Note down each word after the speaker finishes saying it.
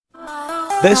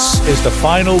This is the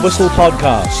Final Whistle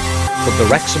podcast from the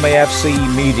Wrexham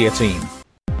AFC media team.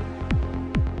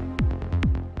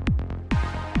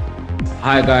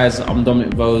 Hi guys, I'm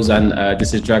Dominic Vose and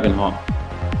this is Dragonheart.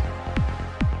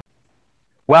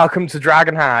 Welcome to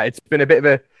Dragonheart. It's been a bit of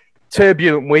a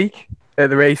turbulent week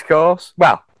at the racecourse.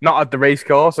 Well, not at the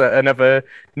racecourse, at another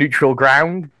neutral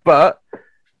ground, but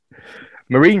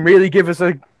Marine really gave us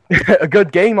a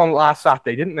good game on last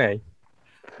Saturday, didn't they?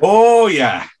 Oh,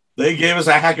 yeah. They gave us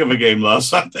a heck of a game last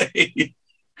Saturday.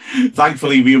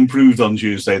 Thankfully, we improved on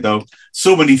Tuesday, though.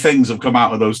 So many things have come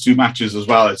out of those two matches as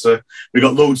well. We've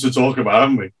got loads to talk about,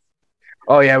 haven't we?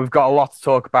 Oh, yeah, we've got a lot to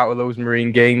talk about with those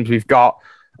Marine games. We've got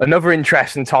another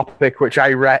interesting topic, which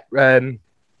I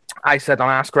said on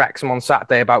Ask Wrexham on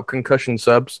Saturday about concussion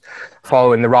subs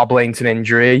following the Rob Lainton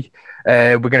injury.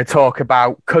 We're going to talk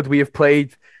about, could we have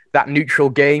played that neutral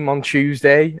game on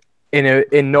Tuesday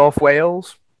in North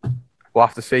Wales? We'll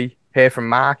have to hear from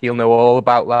Mark. He'll know all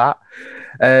about that.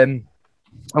 And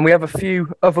we have a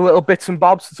few other little bits and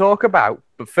bobs to talk about.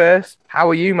 But first, how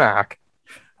are you, Mark?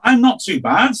 I'm not too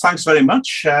bad. Thanks very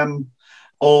much. I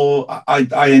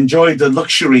enjoyed the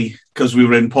luxury, because we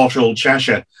were in Portugal,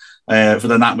 Cheshire, for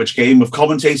the Natwich game, of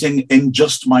commentating in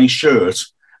just my shirt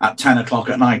at 10 o'clock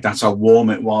at night. That's how warm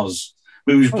it was.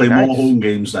 We should play more home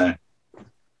games there.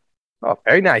 Oh,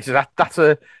 very nice. That's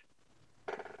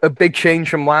a big change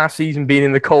from last season being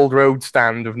in the cold road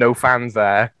stand with no fans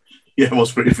there. Yeah, it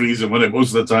was pretty freezing when it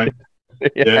was the time.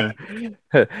 Yeah.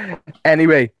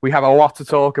 Anyway, we have a lot to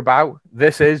talk about.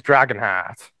 This is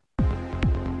Dragonheart.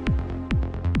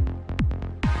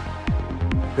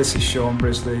 This is Sean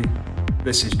Brisley.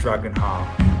 This is Dragonheart.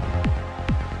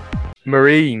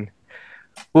 Marine.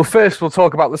 Well, first we'll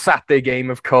talk about the Saturday game,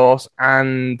 of course,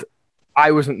 and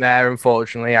I wasn't there,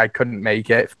 unfortunately. I couldn't make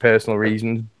it for personal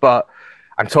reasons, but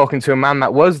I'm talking to a man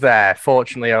that was there,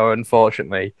 fortunately or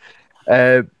unfortunately.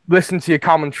 Listen to your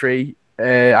commentary.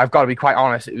 I've got to be quite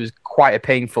honest, it was quite a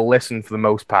painful listen for the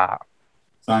most part.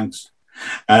 Thanks.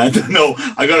 No, I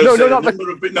got to say,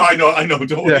 I know.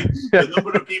 Don't worry. The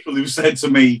number of people who said to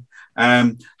me,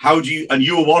 how do you, and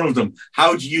you were one of them,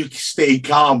 how do you stay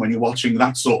calm when you're watching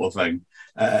that sort of thing?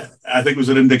 I think it was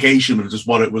an indication of just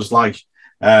what it was like.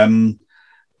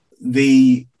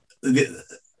 We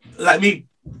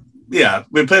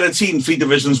played a team 3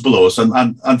 divisions below us,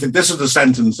 and I think this is the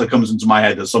sentence that comes into my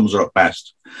head that sums it up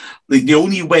best. The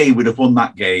only way we'd have won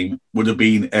that game would have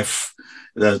been if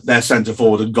their centre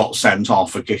forward had got sent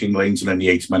off for kicking Lainton in the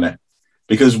 8th minute,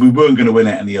 because we weren't going to win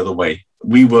it any other way.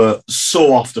 We were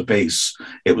so off the pace,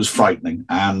 it was frightening.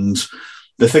 And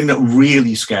the thing that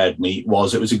really scared me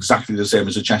was it was exactly the same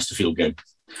as the Chesterfield game.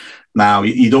 Now,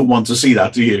 you don't want to see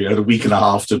that, do you? You had a week and a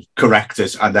half to correct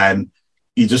it, and then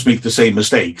you just make the same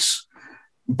mistakes.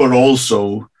 But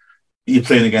also, you're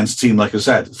playing against a team, like I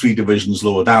said, 3 divisions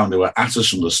lower down. They were at us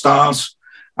from the start,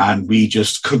 and we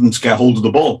just couldn't get hold of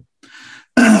the ball.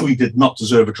 We did not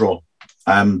deserve a draw.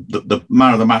 The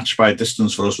man of the match by a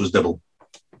distance for us was Dibble.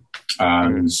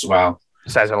 And, well...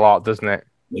 Says a lot, doesn't it?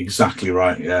 Exactly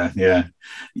right, yeah.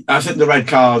 I think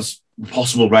the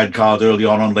possible red card early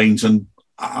on Lainton,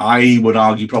 I would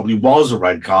argue probably was a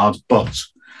red card, but...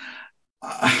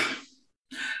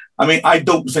 I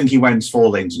don't think he went for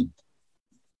Lainton.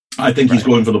 I think he's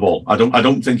going for the ball. I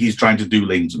don't think he's trying to do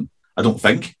Lainton. I don't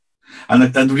think. And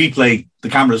the replay, the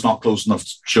camera's not close enough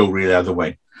to show really either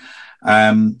way.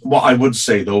 What I would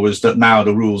say, though, is that now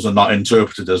the rules are not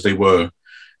interpreted as they were.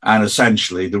 And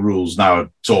essentially, the rules now are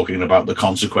talking about the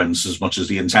consequence as much as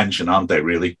the intention, aren't they,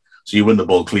 really? So you win the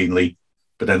ball cleanly,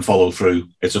 but then follow through.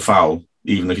 It's a foul,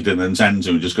 even if you didn't intend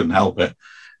to, you just couldn't help it.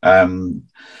 And,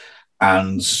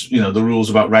 the rules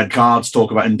about red cards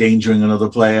talk about endangering another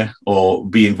player or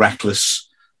being reckless.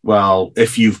 Well,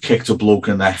 if you've kicked a bloke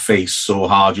in their face so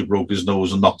hard you broke his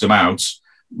nose and knocked him out,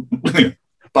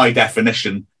 by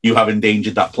definition, you have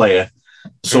endangered that player.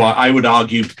 So I would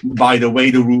argue, by the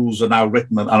way the rules are now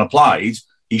written and applied,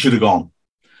 he should have gone.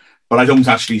 But I don't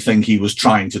actually think he was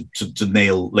trying to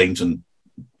nail Lainton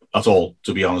at all,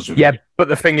 to be honest with you. Yeah, but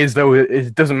the thing is, though,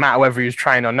 it doesn't matter whether he was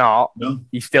trying or not. No.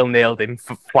 He still nailed him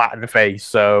flat in the face.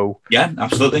 So yeah,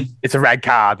 absolutely, it's a red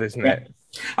card, isn't it?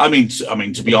 I mean,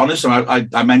 to be honest,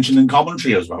 I mentioned in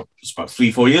commentary as well. It's about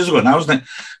 3-4 years ago now, isn't it?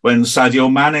 When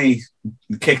Sadio Mane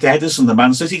kicked Ederson, the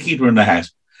Man City keeper, in the head.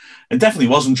 It definitely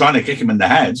wasn't trying to kick him in the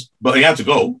head, but he had to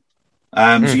go.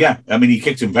 So yeah, he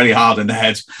kicked him very hard in the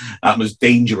head. That was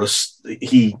dangerous.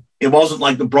 It wasn't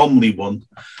like the Bromley one.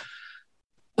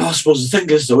 I suppose the thing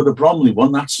is, though, the Bromley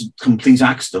one, that's a complete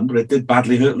accident, but it did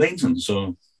badly hurt Lainton.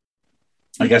 So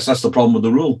I guess that's the problem with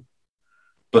the rule.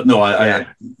 But no,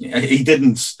 he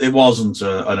didn't. It wasn't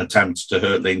an attempt to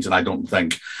hurt Leighton, I don't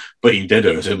think, but he did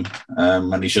hurt him,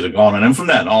 and he should have gone. And then from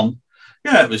then on,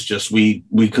 it was just we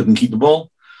couldn't keep the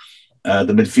ball.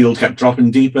 The midfield kept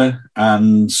dropping deeper.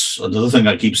 And another thing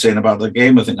I keep saying about the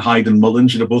game, I think Hyde and Mullen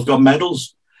should have both got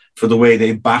medals for the way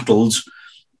they battled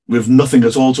with nothing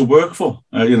at all to work for.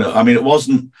 It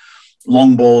wasn't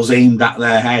long balls aimed at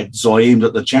their heads or aimed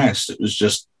at the chest. It was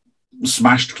just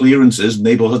smashed clearances and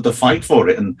able had to fight for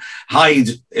it. And Hyde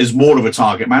is more of a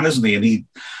target man, isn't he? And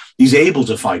he's able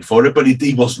to fight for it, but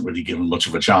he wasn't really given much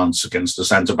of a chance against the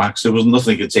centre-backs. There was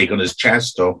nothing he could take on his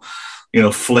chest or,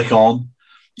 flick on.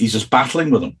 He's just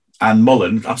battling with them. And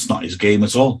Mullen, that's not his game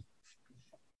at all.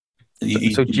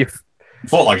 He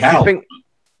fought like hell. Do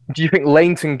you think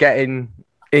Leighton getting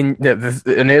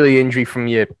an early injury from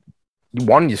your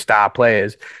star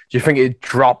players, do you think it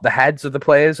dropped the heads of the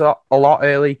players a lot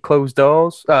early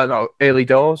early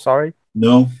doors, sorry?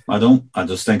 No, I don't. I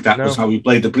just think that was how we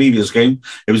played the previous game.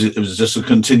 It was just a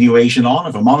continuation on,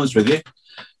 if I'm honest with you.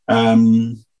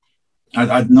 I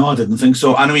didn't think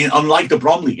so. And I mean, unlike the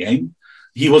Bromley game,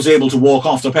 he was able to walk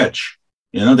off the pitch.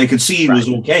 They could see he was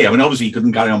okay. I mean, obviously he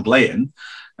couldn't carry on playing,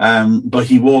 but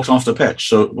he walked off the pitch.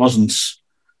 So it wasn't,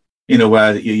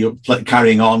 where you're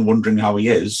carrying on wondering how he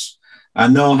is.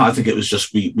 And no, I think it was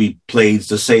just we played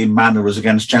the same manner as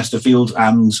against Chesterfield,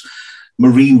 and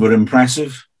Marine were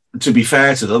impressive. To be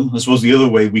fair to them, I suppose the other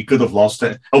way we could have lost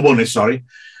it, won it,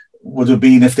 would have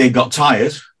been if they got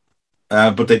tired,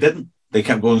 but they didn't. They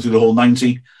kept going through the whole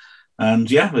 90, and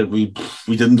we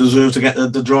didn't deserve to get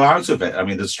the draw out of it. I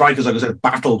mean, the strikers, like I said,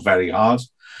 battled very hard.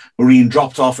 Marine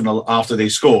dropped off after they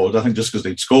scored, I think just because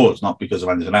they'd scored, not because of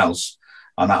anything else,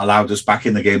 and that allowed us back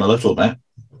in the game a little bit,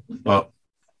 but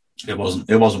it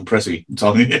wasn't pretty, I'm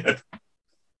telling you.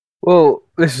 Well,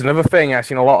 this is another thing. I've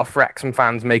seen a lot of Wrexham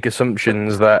fans make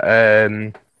assumptions that,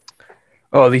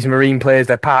 these Marine players,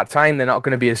 they're part-time, they're not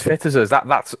going to be as fit as us.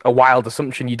 That's a wild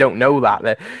assumption. You don't know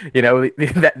that.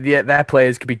 Their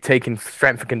players could be taking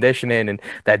strength and conditioning and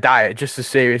their diet just as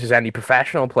serious as any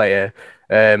professional player.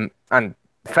 And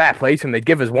fair play to them. They'd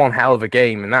give us one hell of a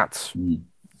game, and that's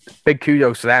big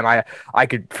kudos to them. I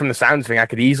could, from the sounds of it, I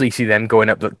could easily see them going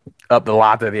up the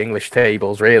ladder, the English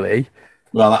tables, really.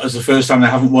 Well, that was the first time they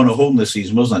haven't won at home this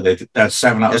season, wasn't it? They had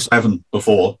 7 out of 7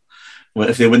 before. Well,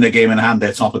 if they win their game in hand,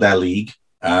 they're top of their league.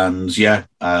 And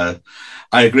I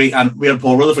agree. And we had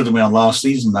Paul Rutherford on last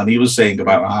season, and he was saying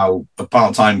about how a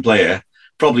part-time player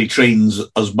probably trains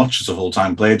as much as a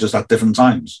full-time player, just at different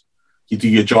times. You do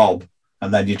your job,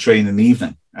 and then you train in the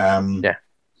evening.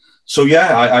 So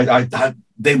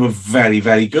they were very,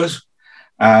 very good,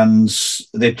 and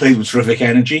they played with terrific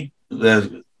energy.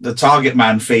 The target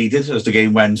man faded as the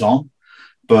game went on,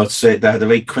 but they had a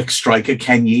very quick striker,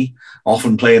 Kenyi,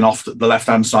 often playing off the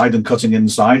left-hand side and cutting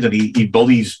inside, and he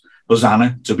bullies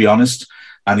Hosanna, to be honest,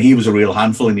 and he was a real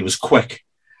handful, and he was quick.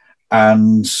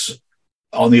 And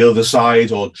on the other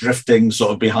side, or drifting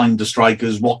sort of behind the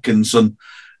strikers, Watkinson,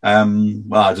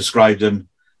 I described him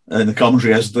in the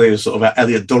commentary yesterday as sort of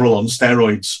Elliot Durrell on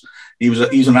steroids.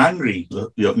 He's an angry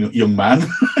young man.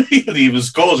 He was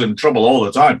causing trouble all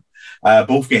the time.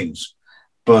 Both games,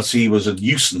 but he was a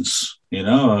nuisance,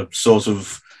 a sort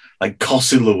of like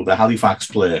Costello, the Halifax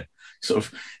player. Sort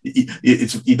of,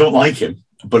 you don't like him,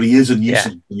 but he is a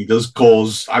nuisance, and he does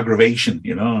cause aggravation,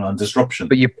 and disruption.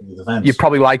 But you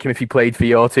probably like him if he played for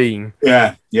your team.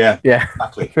 Yeah,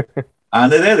 exactly.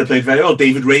 And they played very well.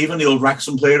 David Raven, the old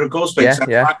Wrexham player, of course, played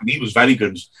centre back, and he was very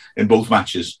good in both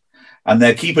matches. And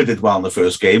their keeper did well in the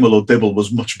first game, although Dibble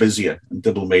was much busier. And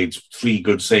Dibble made 3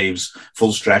 good saves,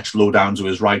 full stretch, low down to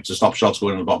his right to stop shots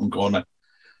going in the bottom corner.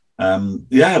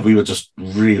 We were just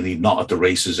really not at the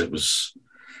races.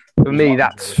 For me,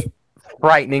 that's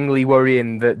frighteningly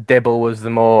worrying that Dibble was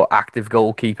the more active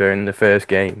goalkeeper in the first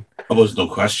game. There was no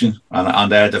question.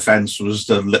 And their defence was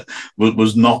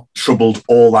not troubled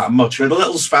all that much. We had a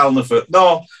little spell in the first...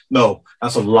 No,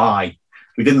 that's a lie.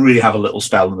 We didn't really have a little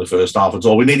spell in the first half at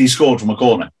all. We nearly scored from a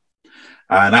corner.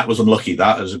 And that was unlucky.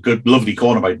 That was a good, lovely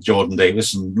corner by Jordan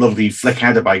Davis and lovely flick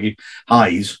header by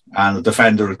Hayes. And the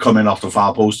defender had come in off the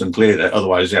far post and cleared it.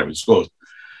 Otherwise, we scored.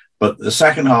 But the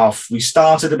second half, we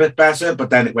started a bit better, but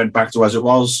then it went back to as it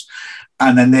was.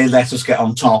 And then they let us get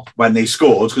on top when they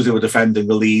scored because they were defending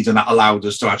the lead, and that allowed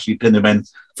us to actually pin them in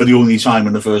for the only time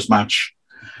in the first match.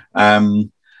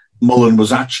 Mullen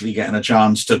was actually getting a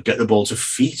chance to get the ball to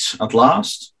feet at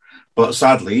last. But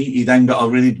sadly, he then got a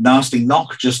really nasty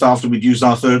knock just after we'd used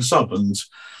our third sub. And,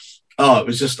 it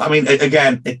was just,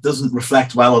 again, it doesn't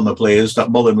reflect well on the players that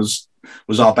Mullen was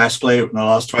our best player in the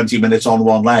last 20 minutes on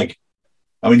one leg.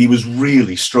 He was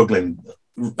really struggling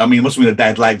I mean, it must have been a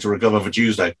dead leg to recover for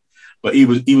Tuesday. But he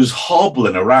was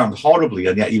hobbling around horribly,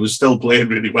 and yet he was still playing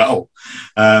really well.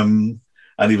 And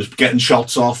he was getting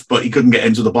shots off, but he couldn't get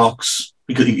into the box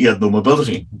because he had no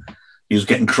mobility. He was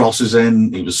getting crosses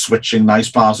in. He was switching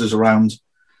nice passes around.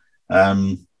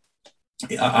 And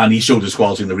he showed his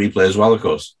quality in the replay as well, of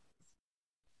course.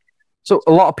 So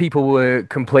a lot of people were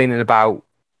complaining about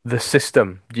the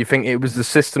system. Do you think it was the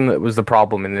system that was the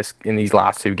problem in these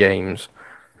last two games?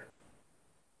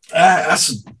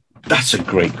 That's a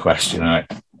great question. I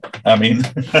mean,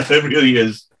 it really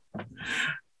is.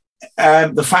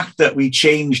 The fact that we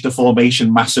changed the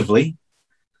formation massively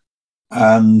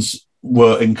and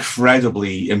were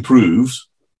incredibly improved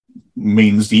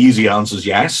means the easy answer is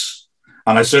yes.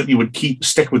 And I certainly would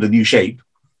stick with the new shape.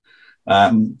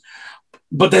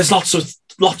 But there's lots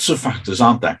of factors,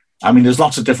 aren't there? I mean, there's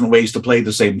lots of different ways to play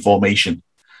the same formation.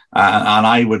 And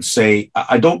I would say,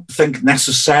 I don't think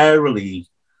necessarily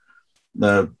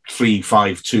the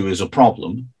 3-5-2 is a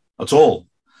problem at all,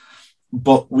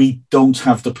 but we don't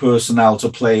have the personnel to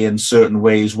play in certain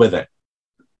ways with it.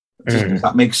 Does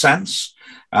that make sense?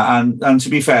 And to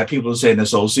be fair, people are saying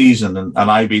this all season, and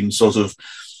I've been sort of,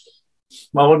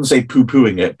 well, I wouldn't say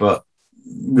poo-pooing it, but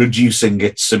reducing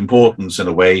its importance in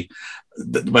a way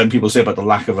when people say about the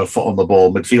lack of a foot on the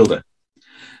ball midfielder.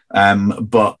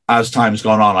 But as time's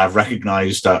gone on, I've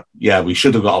recognised that, yeah, we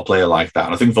should have got a player like that.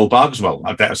 And I think Phil Bargswell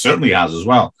certainly has as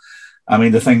well. I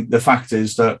mean, the fact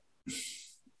is that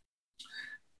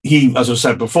he, as I've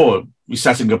said before, he's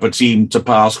setting up a team to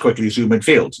pass quickly through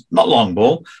midfield. Not long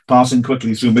ball, passing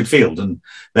quickly through midfield. And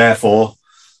therefore,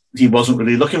 he wasn't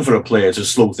really looking for a player to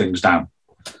slow things down.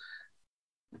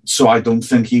 So I don't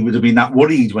think he would have been that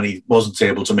worried when he wasn't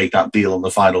able to make that deal on the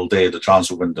final day of the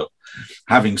transfer window.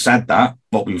 Having said that,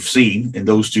 what we've seen in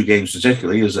those two games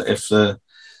particularly is that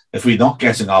if we're not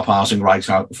getting our passing right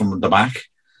out from the back,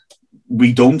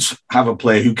 we don't have a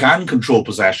player who can control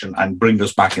possession and bring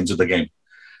us back into the game.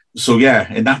 So yeah,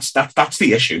 and that's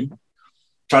the issue.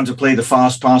 Trying to play the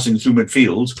fast passing through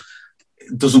midfield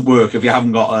doesn't work if you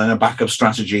haven't got a backup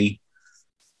strategy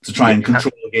to try and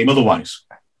control the game otherwise.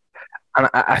 And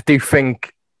I do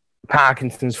think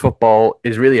Parkinson's football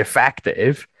is really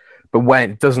effective, but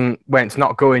when it's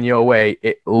not going your way,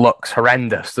 it looks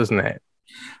horrendous, doesn't it?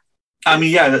 I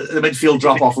mean, yeah, the midfield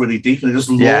drop off really deep, and they just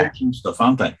launch and stuff,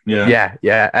 aren't they? Yeah.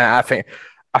 And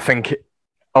I think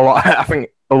a lot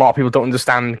of people don't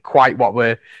understand quite what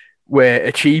we're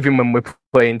achieving when we're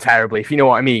playing terribly. If you know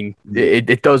what I mean,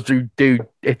 it does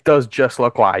just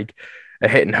look like a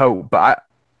hit and hope. But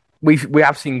we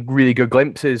have seen really good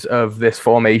glimpses of this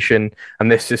formation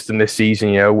and this system this season.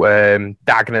 You know,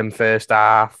 Dagenham first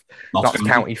half, Notts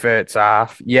County first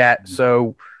half. Yeah,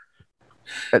 so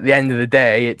at the end of the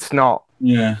day, it's not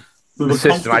the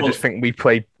system. I just think we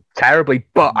played terribly.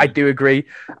 But I do agree.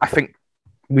 I think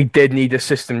we did need a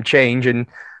system change, and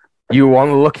you were one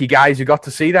of the lucky guys who got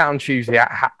to see that on Tuesday.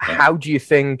 How do you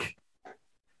think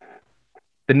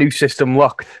the new system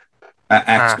looked?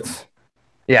 Excellent.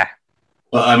 Yeah.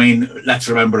 But I mean, let's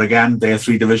remember again, they are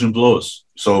 3 division below us.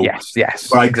 So yes,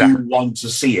 but I do want to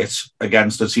see it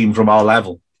against a team from our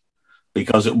level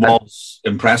because it was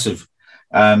impressive.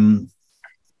 The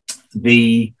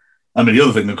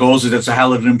other thing, of course, is it's a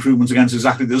hell of an improvement against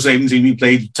exactly the same team we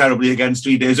played terribly against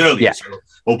 3 days earlier. Yeah. So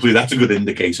hopefully that's a good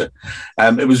indicator.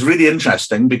 It was really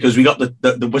interesting because we got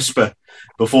the whisper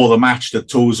before the match that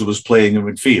Tozer was playing in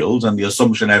midfield, and the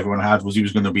assumption everyone had was he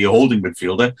was going to be a holding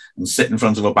midfielder and sit in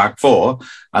front of a back four,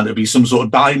 and it'd be some sort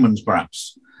of diamond,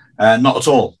 perhaps. Not at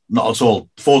all.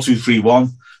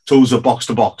 4-2-3-1, Tozer box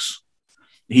to box.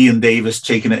 He and Davis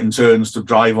taking it in turns to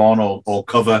drive on or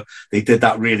cover. They did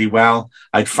that really well.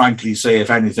 I'd frankly say,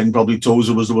 if anything, probably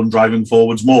Tozer was the one driving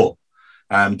forwards more.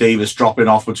 Davis dropping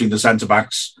off between the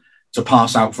centre-backs to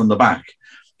pass out from the back.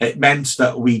 It meant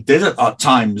that we did at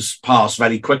times pass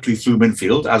very quickly through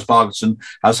midfield, as Bargson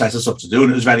has set us up to do,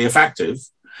 and it was very effective.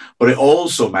 But it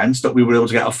also meant that we were able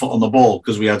to get a foot on the ball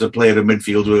because we had a player in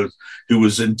midfield who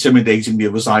was intimidating the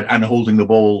other side and holding the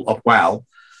ball up well.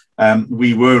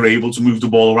 We were able to move the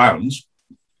ball around.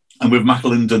 And with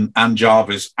McAlinden and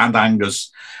Jarvis and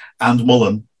Angus and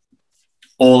Mullen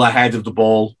all ahead of the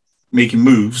ball, making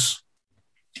moves,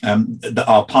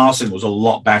 our passing was a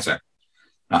lot better.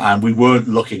 And we weren't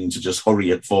looking to just hurry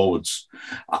it forwards.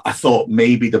 I thought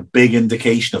maybe the big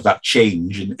indication of that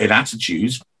change in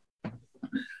attitude,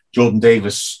 Jordan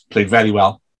Davis played very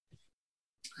well.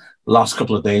 The last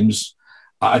couple of games,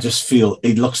 I just feel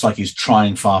it looks like he's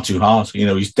trying far too hard. You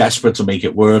know, he's desperate to make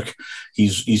it work.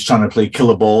 He's trying to play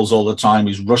killer balls all the time.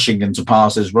 He's rushing into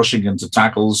passes, rushing into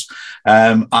tackles.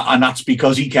 And that's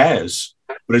because he cares.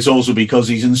 but it's also because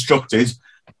he's instructed,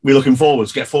 we're looking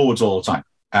forwards, get forwards all the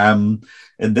time.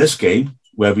 In this game,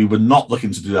 where we were not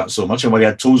looking to do that so much, and when he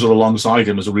had Tozer alongside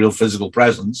him as a real physical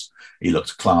presence, he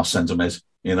looked class centre mid.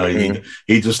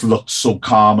 He just looked so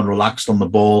calm and relaxed on the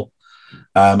ball.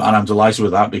 And I'm delighted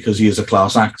with that because he is a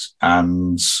class act.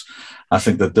 And I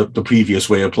think that the previous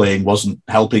way of playing wasn't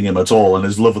helping him at all. And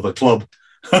his love of the club,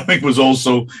 I think, was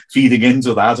also feeding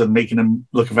into that and making him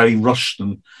look very rushed.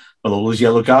 And all those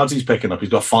yellow cards he's picking up, he's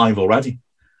got 5 already.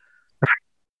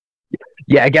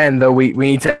 Yeah, again, though, we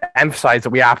need to emphasise that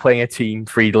we are playing a team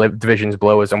 3 divisions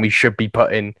below us, and we should be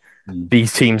putting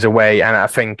these teams away. And I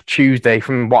think Tuesday,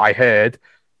 from what I heard,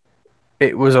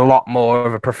 it was a lot more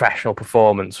of a professional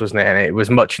performance, wasn't it? And it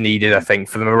was much needed, I think,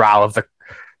 for the morale of the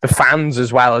fans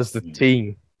as well as the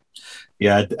team.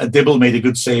 Yeah, Dibble made a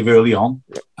good save early on,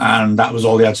 and that was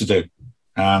all he had to do.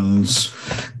 And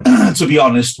to be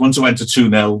honest, once it went to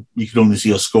 2-0, you could only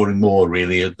see us scoring more,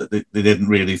 really. They didn't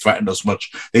really threaten us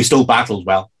much. They still battled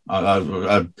well.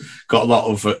 I got a lot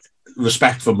of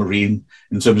respect for Marine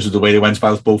in terms of the way they went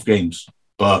about both games.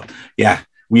 But, yeah,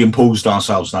 we imposed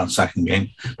ourselves that second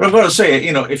game. But I've got to say,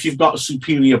 if you've got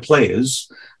superior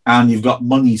players and you've got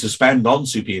money to spend on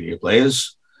superior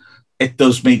players, it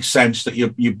does make sense that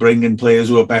you bring in players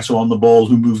who are better on the ball,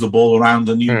 who move the ball around,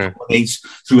 and you dominate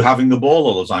through having the ball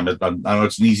all the time. I know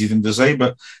it's an easy thing to say,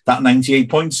 but that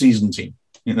 98-point season team,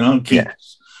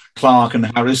 keeps Clark and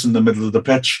Harris in the middle of the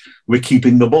pitch. We're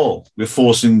keeping the ball. We're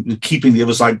keeping the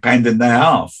other side penned in their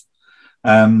half.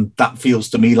 That feels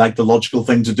to me like the logical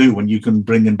thing to do when you can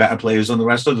bring in better players than the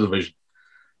rest of the division.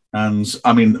 And,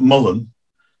 I mean, Mullen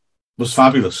was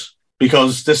fabulous,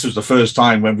 because this was the first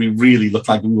time when we really looked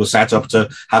like we were set up to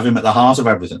have him at the heart of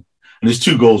everything. And his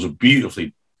 2 goals were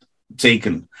beautifully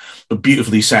taken, but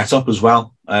beautifully set up as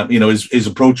well. His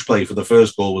approach play for the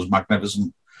first goal was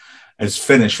magnificent. His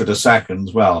finish for the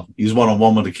second, well, he's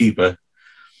one-on-one with the keeper.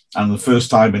 And the first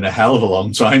time in a hell of a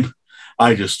long time,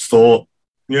 I just thought,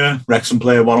 yeah, Wrexham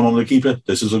player one-on-one with the keeper,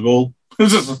 this is a goal.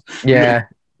 Yeah.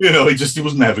 He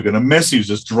was never going to miss. He was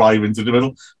just driving to the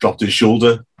middle, dropped his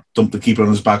shoulder, dumped the keeper on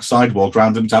his backside, walked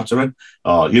around him, tapped her in.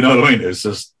 Oh, you know what I mean?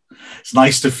 It's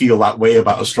nice to feel that way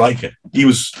about a striker. He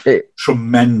was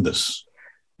tremendous.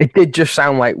 It did just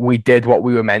sound like we did what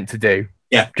we were meant to do.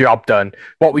 Yeah. Job done.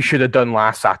 What we should have done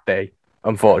last Saturday,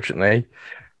 unfortunately.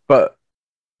 But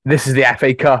this is the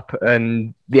FA Cup,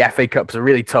 and the FA Cup's a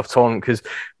really tough tournament because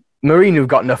Marine have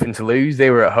got nothing to lose. They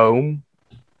were at home.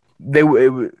 They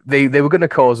were going to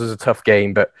cause us a tough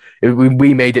game, but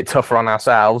we made it tougher on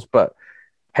ourselves. But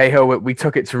hey-ho, we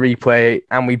took it to replay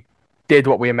and we did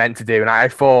what we were meant to do. And I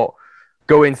thought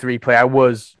going to replay, I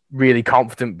was really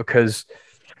confident because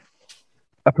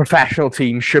a professional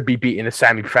team should be beating a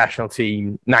semi-professional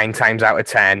team 9 times out of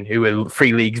 10 who are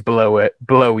 3 leagues below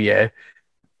you,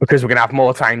 because we're going to have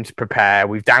more time to prepare.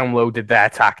 We've downloaded their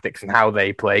tactics and how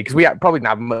they play, because we probably don't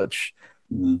have much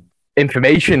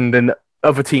information than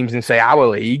other teams in, say, our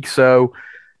league. So,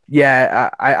 yeah,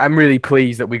 I'm really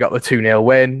pleased that we got the 2-0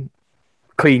 win.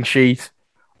 Clean sheet,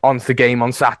 onto the game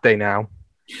on Saturday now.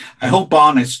 I hope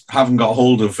Barnet haven't got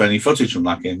hold of any footage from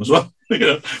that game as well,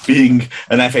 being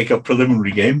an FA Cup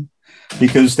preliminary game,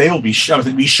 because they'll be I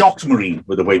think we shocked Marine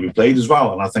with the way we played as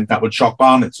well, and I think that would shock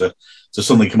Barnet to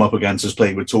suddenly come up against us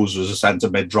playing with Tozer as a centre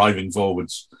mid driving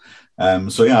forwards.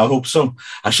 So yeah, I hope so.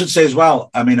 I should say as well,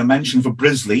 I mean, a mention for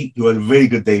Brisley, who had a very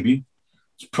good debut.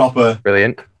 It's proper,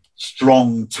 brilliant,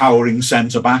 strong, towering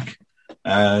centre back.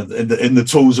 In the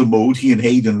Tozer mode, he and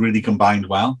Hayden really combined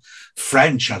well.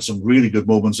 French had some really good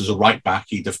moments as a right back,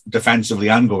 he defensively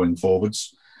and going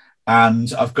forwards.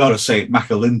 And I've got to say,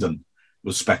 McAlinden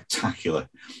was spectacular.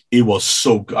 He was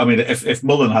so good. I mean, if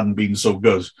Mullen hadn't been so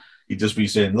good, he'd just be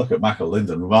saying, look at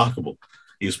McAlinden, remarkable.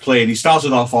 He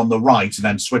started off on the right and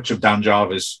then switched with Dan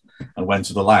Jarvis and went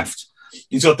to the left.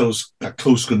 He's got that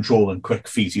close control and quick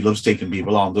feet. He loves taking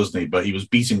people on, doesn't he? But he was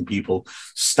beating people,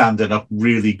 standing up,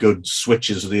 really good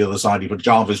switches to the other side. He put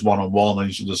Jarvis one-on-one and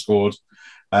he should have scored.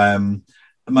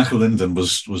 McAlinden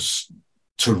was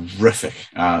terrific.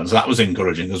 So that was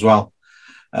encouraging as well.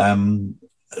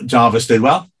 Jarvis did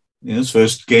well. His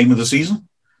first game of the season,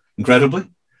 incredibly.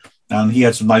 And he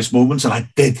had some nice moments. And I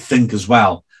did think as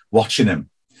well, watching him,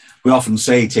 we often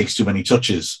say he takes too many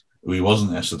touches. He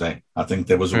wasn't yesterday. I think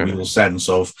there was a real sense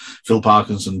of Phil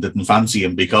Parkinson didn't fancy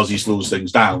him because he slows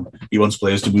things down. He wants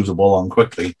players to move the ball on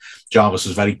quickly. Jarvis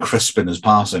is very crisp in his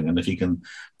passing, and if he can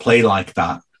play like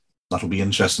that, that'll be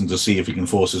interesting to see if he can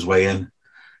force his way in.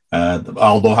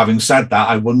 Although having said that,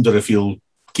 I wonder if he'll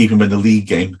keep him in the league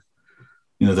game.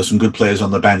 There's some good players on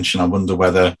the bench, and I wonder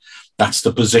whether that's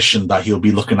the position that he'll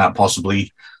be looking at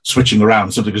possibly switching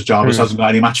around simply because Jarvis hasn't got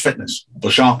any match fitness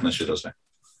or sharpness, should I say.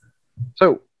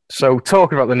 So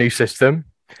talking about the new system,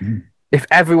 if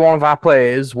every one of our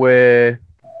players were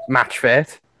match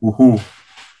fit, who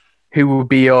would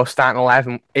be your starting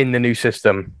 11 in the new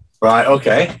system? Right,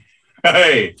 okay.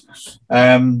 Hey,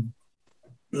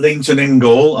 Leighton in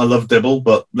goal. I love Dibble,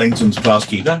 but Leighton's a class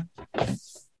keeper.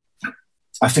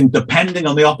 I think depending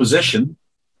on the opposition,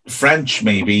 French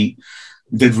maybe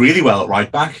did really well at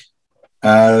right back.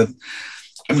 I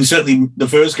mean, certainly the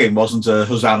first game wasn't a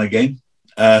Hosanna game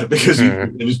because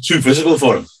it was too physical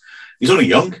for him. He's only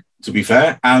young, to be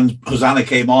fair, and Hosanna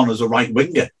came on as a right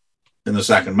winger in the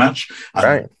second match.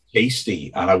 And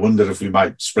tasty, and I wondered if we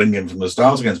might spring him from the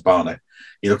start against Barnet.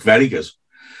 He looked very good.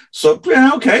 So,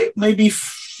 yeah, okay, maybe...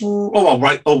 beg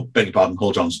your pardon,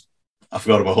 Hall Johnson. I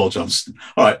forgot about Hall Johnson.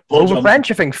 All right, Over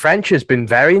French, I think French has been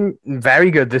very,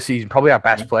 very good this season. Probably our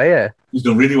best player. He's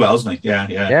done really well, hasn't he?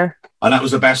 Yeah. And that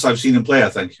was the best I've seen him play, I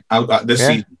think, this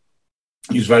season.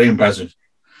 He was very impressive.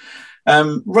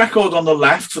 Record on the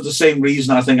left for the same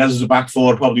reason, I think, as a back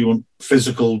forward, probably want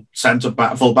physical centre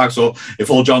back, full back. So if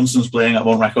Hall Johnson's playing, I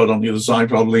want Record on the other side,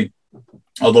 probably.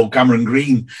 Although Cameron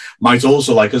Green might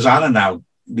also, like Hosanna now,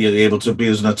 be able to be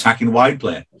as an attacking wide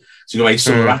player. So he's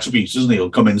got similar attributes, doesn't he? He'll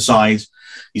come inside.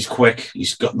 He's quick.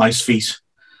 He's got nice feet.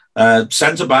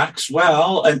 Centre backs,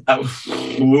 well, here's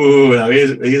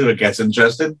where it gets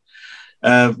interesting.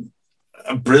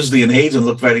 Brisley and Hayden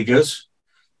look very good.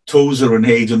 Tozer and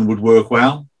Hayden would work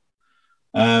well.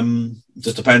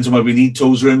 Just depends on whether we need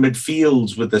Tozer in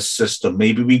midfield with this system.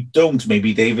 Maybe we don't.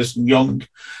 Maybe Davis and Young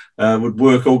would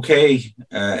work okay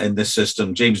in this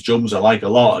system. James Jones I like a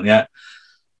lot, and yet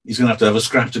he's going to have a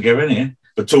scrap to get in here.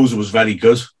 But Tozer was very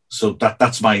good, so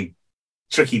that's my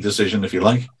tricky decision, if you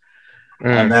like.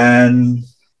 And then,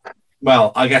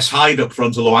 well, I guess Hyde up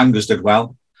front, although Angus did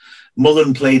well.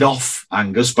 Mullen played off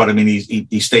Angus, but I mean,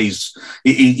 he stays.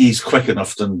 He's quick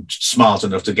enough and smart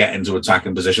enough to get into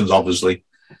attacking positions, obviously.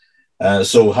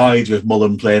 So Hyde with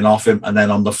Mullen playing off him, and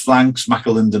then on the flanks,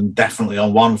 McAlinden definitely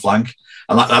on one flank,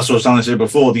 and that's what I was trying to say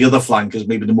before. The other flank is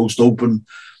maybe the most open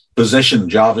position.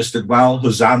 Jarvis did well.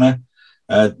 Hosanna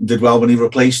did well when he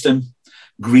replaced him.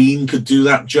 Green could do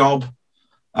that job.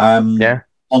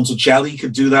 Monticelli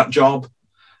could do that job.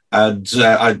 And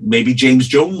maybe James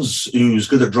Jones, who's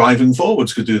good at driving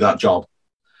forwards, could do that job.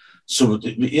 So,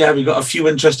 yeah, we've got a few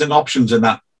interesting options in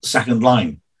that second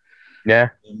line. Yeah.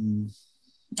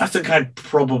 I think I'd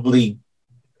probably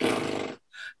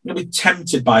be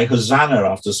tempted by Hosanna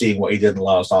after seeing what he did in the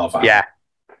last half hour. Yeah.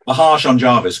 A harsh on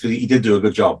Jarvis, because he did do a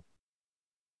good job.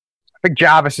 I think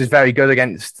Jarvis is very good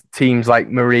against teams like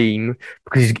Marine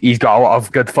because he's got a lot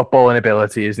of good footballing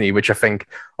ability, isn't he? Which I think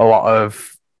a lot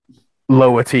of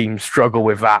lower teams struggle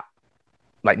with that,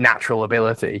 like natural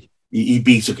ability. He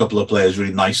beat a couple of players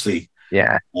really nicely.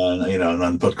 Yeah, and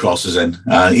then put crosses in.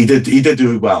 He did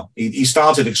do well. He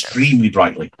started extremely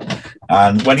brightly,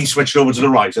 and when he switched over to the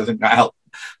right, I think that helped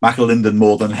McAlinden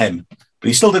more than him. But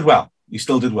he still did well.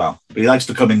 But he likes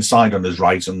to come inside on his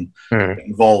right and get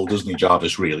involved, doesn't he,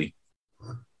 Jarvis? Really.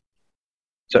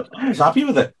 So I was happy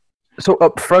with it. So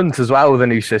up front as well with the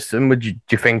new system, do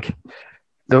you think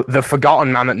the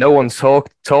forgotten man that no one's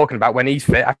talking about when he's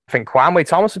fit? I think Kwame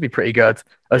Thomas would be pretty good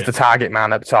as the target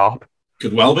man up top.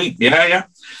 Could well be. Yeah.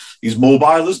 He's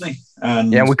mobile, isn't he?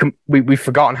 And we've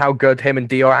forgotten how good him and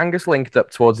Dior Angus linked up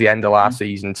towards the end of last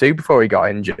season too before he got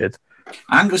injured.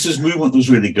 Angus's movement was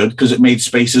really good because it made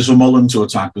spaces for Mullen to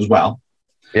attack as well.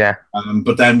 Yeah.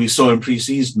 But then we saw in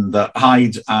pre-season that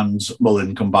Hyde and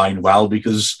Mullen combined well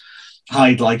because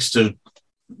Hyde likes to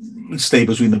stay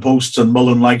between the posts and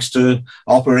Mullen likes to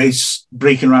operate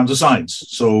breaking around the sides.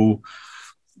 So,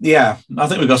 yeah, I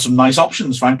think we've got some nice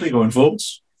options, frankly, going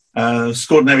forwards.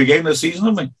 Scored in every game this season,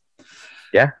 haven't we?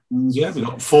 Yeah. Yeah, we've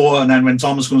got 4, and then when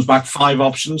Thomas comes back, 5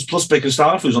 options, plus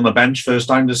Bickerstaff, who's on the bench first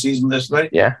time this season yesterday.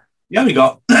 Yeah. Yeah, we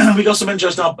got some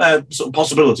interesting sort of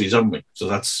possibilities, haven't we? So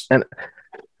that's... And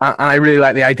I really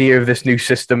like the idea of this new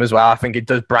system as well. I think it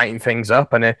does brighten things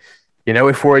up. And,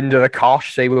 if we're into the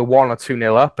cosh, say we're 1 or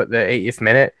 2-0 up at the 80th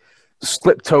minute,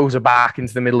 slip Tozer back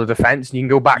into the middle of the fence and you can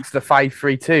go back to the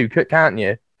 5-3-2, can't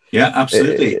you? Yeah,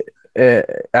 absolutely.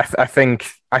 I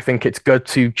think it's good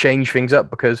to change things up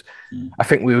because I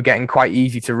think we were getting quite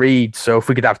easy to read. So if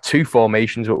we could have 2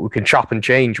 formations that we can chop and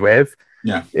change with,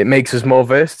 it makes us more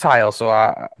versatile. So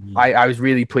I was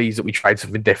really pleased that we tried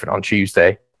something different on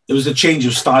Tuesday. There was a change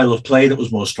of style of play that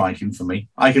was more striking for me.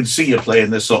 I could see you playing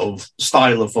this sort of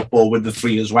style of football with the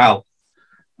 3 as well.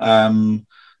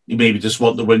 You maybe just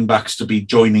want the wing backs to be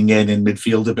joining in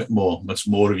midfield a bit more. Much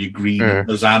more of your Green,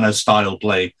 Hosanna style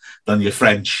play than your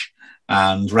French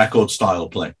and Record style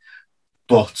play.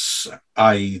 but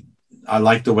I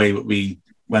like the way that we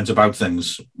went about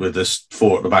things with this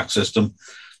 4 at the back system.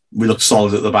 We looked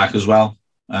solid at the back as well.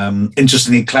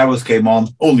 Interestingly, Cleworth came on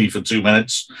only for 2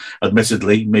 minutes,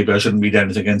 admittedly. Maybe I shouldn't read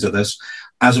anything into this,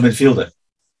 as a midfielder.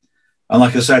 And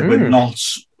like I said,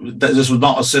 this was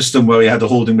not a system where we had a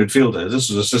holding midfielder. This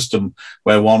was a system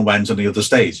where one went and the other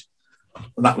stayed.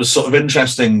 And that was sort of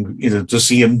interesting, to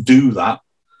see him do that,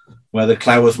 whether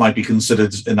Cleworth might be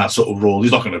considered in that sort of role.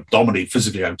 He's not going to dominate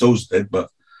physically like Tozer did, but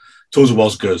Tozer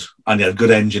was good, and he had a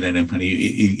good engine in him, and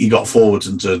he got forwards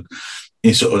into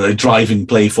sort of a driving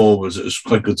play forwards. It was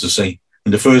quite good to see.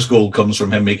 And the first goal comes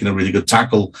from him making a really good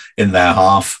tackle in their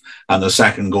half, and the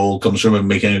second goal comes from him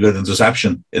making a good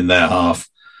interception in their half.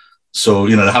 So,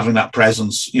 having that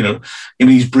presence,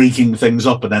 he's breaking things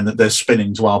up, and then they're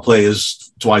spinning to our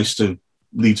players twice to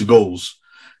lead to goals.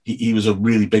 He was a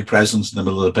really big presence in the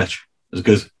middle of the pitch. It was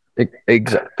good.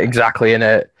 Exactly.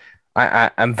 And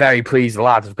I'm very pleased the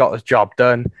lads have got this job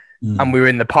done. And we were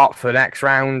in the pot for the next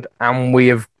round, and we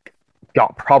have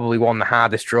got probably one of the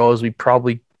hardest draws we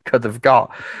probably could have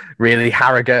got. Really,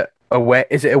 Harrogate away.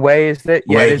 Is it away? Is it?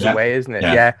 Yeah, it is away, isn't it?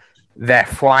 Yeah. They're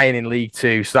flying in League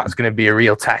Two, so that's going to be a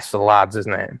real test for the lads,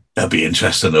 isn't it? That'll be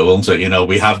interesting, though, won't it?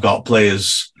 We have got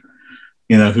players,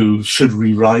 who should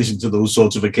re-rise into those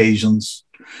sorts of occasions.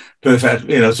 Perfect.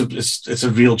 It's a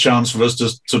real chance for us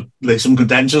to lay some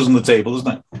contenders on the table,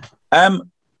 isn't it?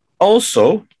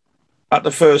 Also, at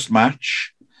the first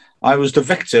match, I was the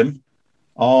victim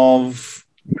of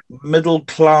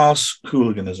middle-class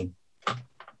hooliganism.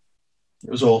 It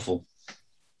was awful.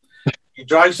 You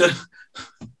drive to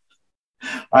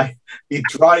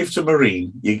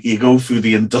Marine. You go through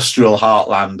the industrial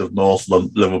heartland of North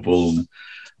Liverpool, and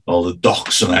all the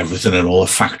docks and everything, and all the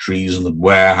factories and the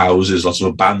warehouses, lots of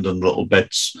abandoned little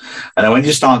bits. And then when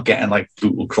you start getting like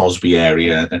Bootle Crosby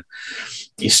area,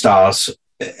 you start.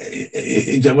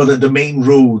 The main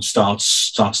road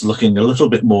starts looking a little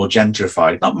bit more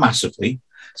gentrified, not massively.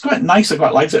 It's quite nice. I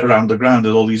quite liked it around the ground,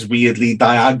 and all these weirdly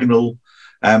diagonal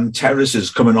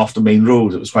terraces coming off the main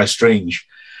road. It was quite strange.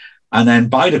 And then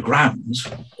by the ground,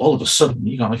 all of a sudden,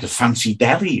 you got like a fancy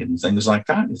deli and things like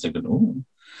that. You're thinking, oh, a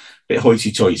bit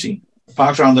hoity-toity.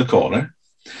 Parked around the corner.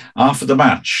 After the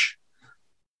match,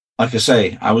 like I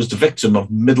say, I was the victim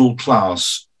of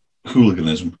middle-class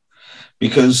hooliganism.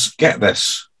 Because, get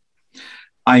this,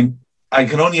 I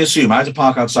can only assume I had to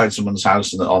park outside someone's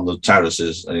house on the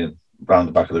terraces around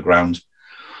the back of the ground.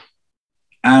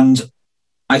 And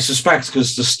I suspect,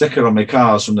 because the sticker on my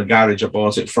car is from the garage I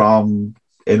bought it from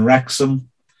in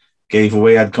Wrexham, gave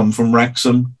away I'd come from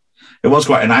Wrexham. It was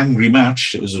quite an angry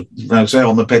match. It was, like I say,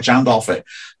 on the pitch and off it. It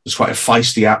was quite a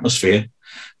feisty atmosphere.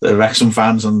 The Wrexham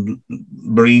fans and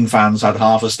Marine fans had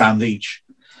half a stand each.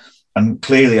 And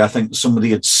clearly, I think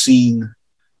somebody had seen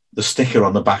the sticker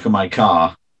on the back of my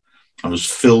car and was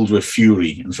filled with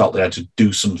fury and felt they had to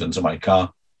do something to my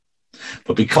car.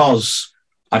 But because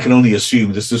I can only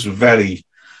assume this was a very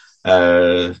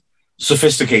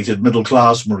sophisticated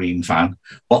middle-class Marine fan,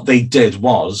 what they did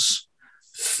was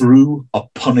threw a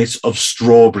punnet of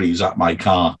strawberries at my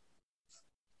car.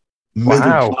 Wow.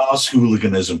 Middle-class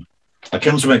hooliganism. I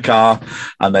come to my car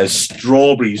and there's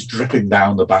strawberries dripping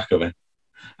down the back of it,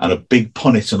 and a big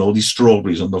punnet and all these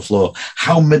strawberries on the floor.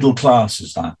 How middle class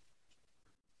is that?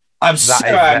 I'm so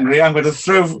angry. I'm going to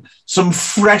throw some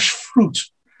fresh fruit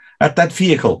at that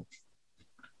vehicle.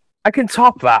 I can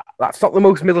top that. That's not the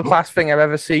most middle class thing I've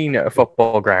ever seen at a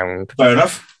football ground. Fair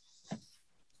enough.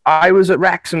 I was at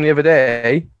Wrexham the other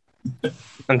day,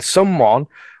 and someone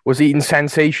was eating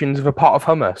sensations of a pot of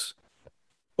hummus.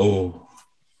 Oh,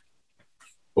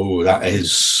 that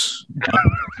is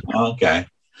okay.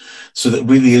 So that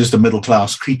really is the middle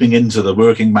class creeping into the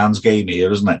working man's game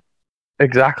here, isn't it?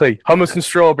 Exactly. Hummus and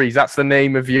strawberries. That's the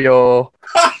name of the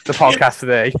podcast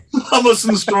today. Hummus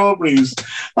and strawberries.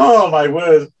 Oh, my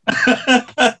word.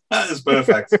 That is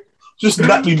perfect. Just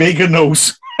let me make a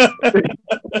note.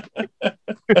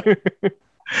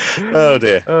 Oh,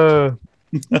 dear.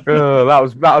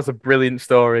 That was a brilliant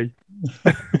story.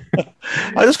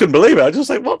 I just couldn't believe it. I just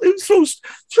like, what?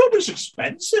 Strawberries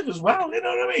expensive as well. You know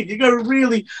what I mean? You got to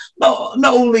really not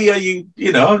only are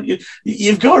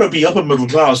you've got to be upper middle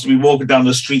class to be walking down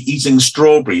the street eating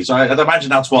strawberries. I'd imagine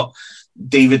that's what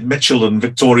David Mitchell and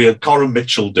Victoria Coram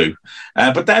Mitchell do.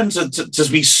 But then to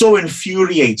be so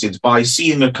infuriated by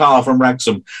seeing a car from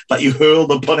Wrexham that you hurl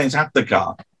the punnet at the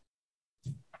car.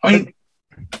 I mean,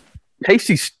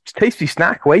 tasty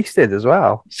snack wasted as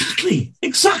well.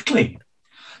 Exactly.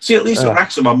 See, at least at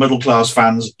Wrexham, our middle-class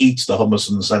fans eat the hummus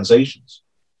and the sensations.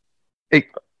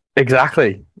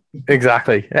 Exactly.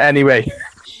 Anyway.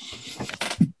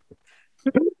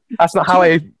 That's not how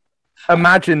I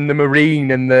imagine the Marine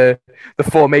and the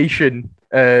formation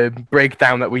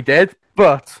breakdown that we did,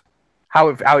 but how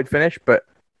it finished. But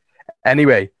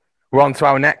anyway, we're on to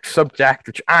our next subject,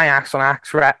 which I asked on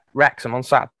Ask Wrexham on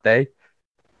Saturday.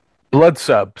 Blood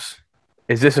subs.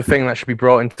 Is this a thing that should be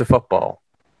brought into football?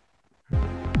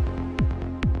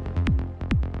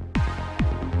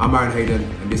 I'm Aaron Hayden,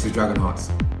 and this is Dragon Hearts.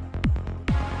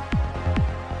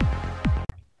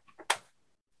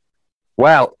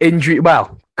 Well,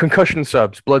 concussion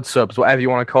subs, blood subs, whatever you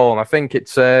want to call them. I think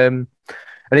it's an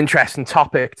interesting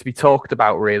topic to be talked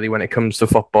about, really, when it comes to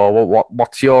football.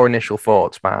 What's your initial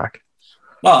thoughts, Mark?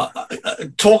 Well,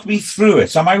 talk me through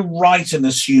it. Am I right in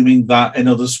assuming that in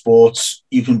other sports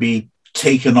you can be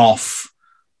taken off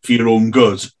for your own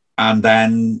good and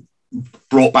then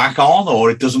brought back on, or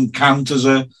it doesn't count as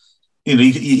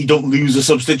you don't lose a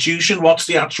substitution? What's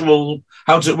the actual,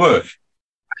 how does it work?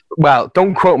 Well,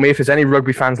 don't quote me if there's any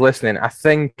rugby fans listening. I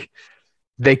think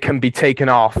they can be taken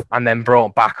off and then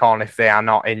brought back on if they are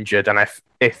not injured. And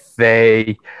if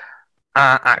they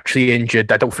are actually injured,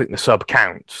 I don't think the sub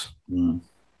counts. Mm.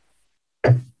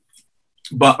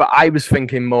 But I was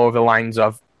thinking more of the lines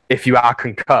of if you are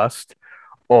concussed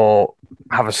or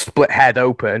have a split head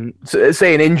open,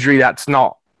 say an injury that's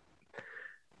not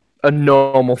a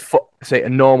normal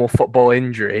football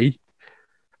injury,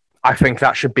 I think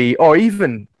that should be, or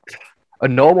even a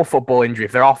normal football injury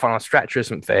if they're off on a stretcher or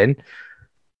something,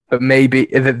 but maybe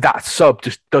that sub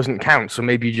just doesn't count. So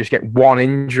maybe you just get one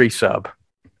injury sub.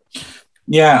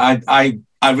 Yeah, I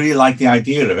really like the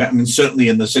idea of it. I mean, certainly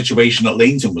in the situation that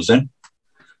Leighton was in,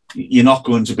 you're not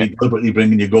going to be deliberately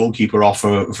bringing your goalkeeper off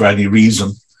for any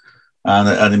reason.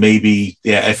 And maybe,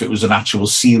 if it was an actual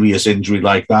serious injury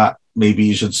like that, maybe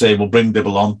you should say, well, bring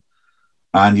Dibble on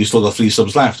and you still got 3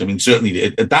 subs left. I mean, certainly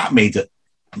that made it,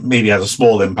 maybe had a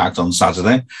small impact on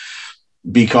Saturday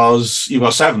because you've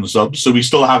got 7 subs, so we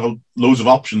still have loads of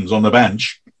options on the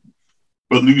bench.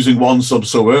 But losing 1 sub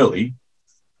so early,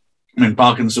 I mean,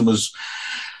 Parkinson was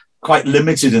quite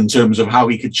limited in terms of how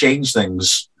he could change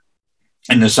things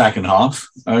in the second half.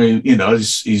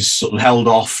 He's sort of held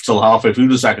off till halfway through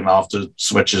the second half to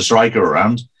switch the striker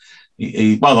around.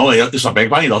 It's a big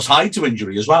man. He lost Hyde to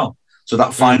injury as well. So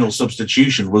that final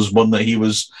substitution was one that he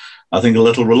was, I think, a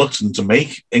little reluctant to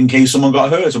make in case someone got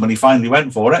hurt. And when he finally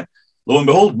went for it, lo and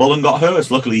behold, Mullen got hurt.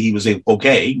 Luckily, he was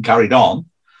okay and carried on.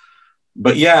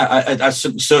 But yeah, I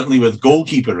certainly with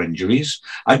goalkeeper injuries,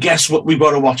 I guess what we've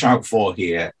got to watch out for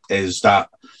here is that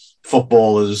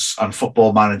footballers and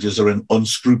football managers are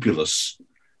unscrupulous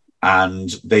and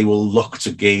they will look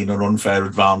to gain an unfair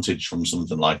advantage from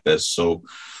something like this. So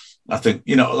I think,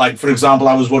 like, for example,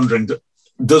 I was wondering,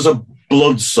 does a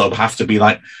blood sub have to be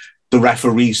like the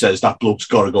referee says that bloke's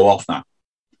got to go off now?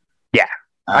 Yeah,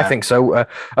 I think so.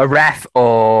 A ref,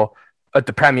 or at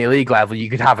the Premier League level, you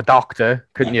could have a doctor,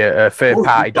 couldn't you? A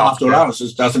third-party doctor.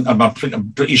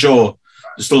 I'm pretty sure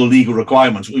there's still a legal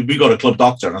requirement. We've got a club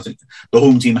doctor, and I think the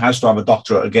home team has to have a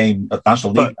doctor at a game at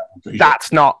National League.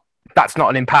 That's not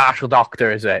an impartial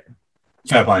doctor, is it?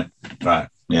 Fair point. Right.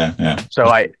 Yeah.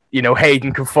 So,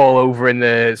 Hayden could fall over in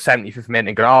the 75th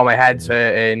minute and go, "Oh, my head's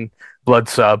hurting," blood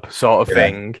sub sort of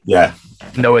thing. Yeah.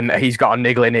 Knowing that he's got a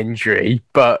niggling injury.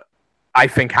 But I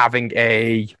think having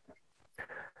a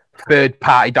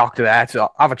third-party doctor there to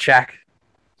have a check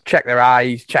their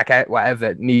eyes, check out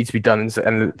whatever needs to be done,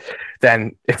 and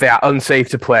then if they are unsafe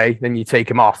to play, then you take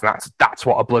them off, and that's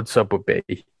what a blood sub would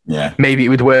be. Yeah. Maybe it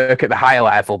would work at the higher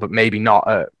level, but maybe not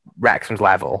at Wrexham's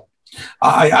level.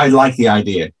 I like the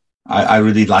idea. I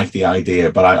really like the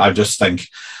idea, but I just think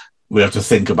we have to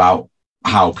think about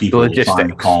how people will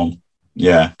find calm.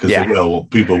 Yeah, because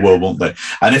people will, won't they?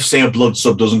 And if, say, a blood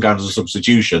sub doesn't count as a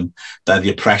substitution, then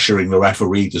you're pressuring the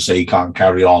referee to say he can't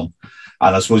carry on.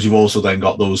 And I suppose you've also then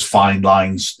got those fine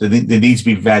lines. They need to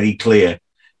be very clear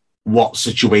what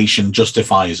situation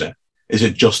justifies it. Is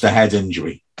it just a head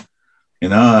injury?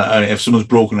 If someone's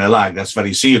broken their leg, that's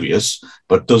very serious.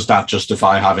 But does that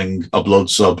justify having a blood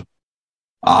sub?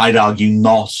 I'd argue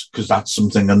not, because that's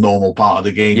a normal part of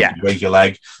the game. Yeah. You break your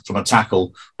leg from a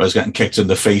tackle, whereas getting kicked in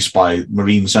the face by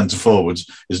Marine centre forwards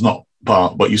is not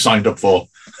part what you signed up for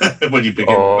when you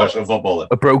became a professional footballer.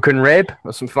 A broken rib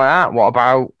or something like that. What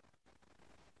about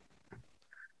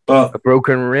a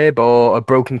broken rib or a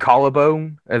broken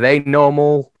collarbone? Are they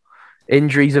normal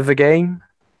injuries of the game?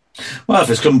 Well, if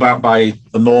it's come about by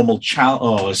a normal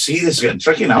challenge, this is getting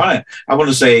tricky now, isn't it? I want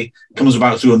to say it comes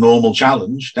about through a normal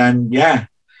challenge, then yeah.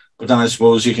 But then I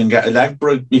suppose you can get a leg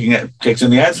break, you can get kicked in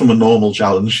the head from a normal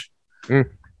challenge.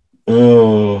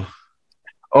 Oh.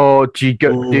 Or do you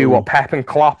do what Pep and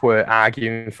Klopp were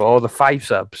arguing for, the 5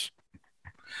 subs?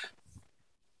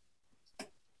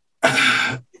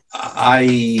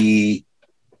 I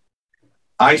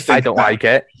think I don't like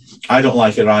it. I don't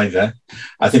like it either.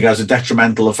 I think it has a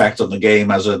detrimental effect on the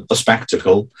game as a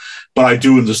spectacle. But I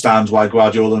do understand why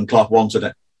Guardiola and Klopp wanted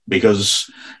it, because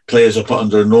players are put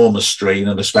under enormous strain,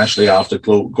 and especially after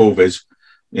COVID,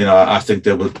 I think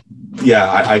they would.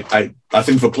 Yeah, I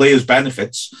think for players'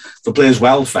 benefits, for players'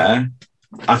 welfare,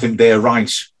 I think they're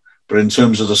right. But in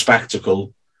terms of the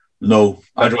spectacle, no.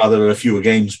 I'd rather there are fewer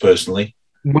games personally.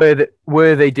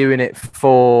 Were they doing it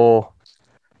for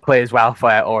players'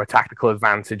 welfare or a tactical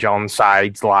advantage on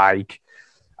sides like,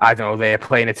 I don't know, they're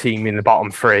playing a team in the bottom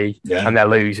three and they're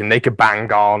losing? They could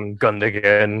bang on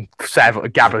Gundogan,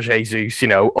 Gabriel Jesus,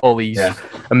 all these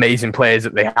amazing players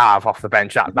that they have off the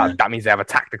bench. That means they have a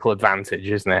tactical advantage,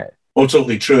 isn't it? Oh,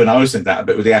 totally true. And I always think that a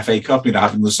bit with the FA Cup,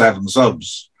 having the 7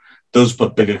 subs does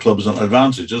put bigger clubs on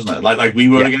advantage, doesn't it? Like we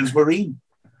were against Marine.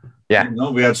 Yeah.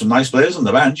 We had some nice players on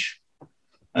the bench.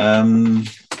 But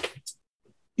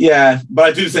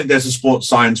I do think there's a sports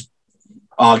science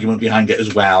argument behind it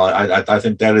as well. I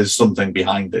think there is something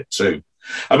behind it too.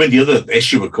 I mean, the other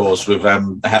issue, of course, with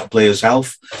players'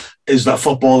 health is that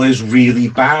football is really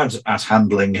bad at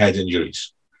handling head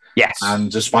injuries. Yes. And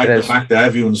despite the fact that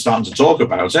everyone's starting to talk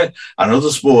about it, and other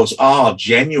sports are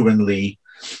genuinely,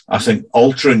 I think,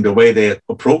 altering the way they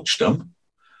approach them,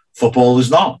 football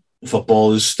is not.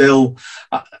 Football is still,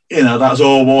 that's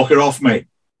all walk it off, mate.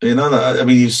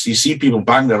 You see people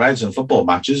bang their heads in football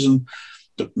matches and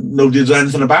nobody does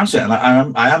anything about it. And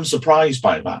I am surprised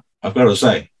by that, I've got to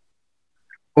say.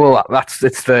 Well,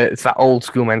 it's that old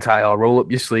school mentality. I'll roll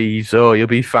up your sleeves. Oh, you'll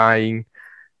be fine.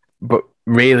 But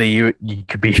really, you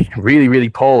could be really, really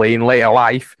poorly in later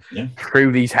life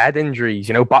through these head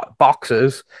injuries.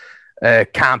 Boxers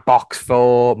can't box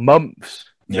for months.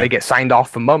 They get signed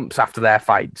off for months after their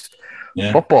fights.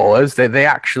 Footballers, they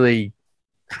actually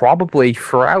probably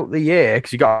throughout the year,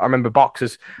 because you got to remember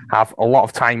boxers have a lot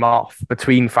of time off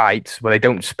between fights where they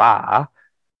don't spar.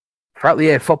 Throughout the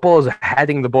year, footballers are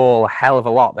heading the ball a hell of a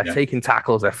lot. They're taking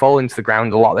tackles. They're falling to the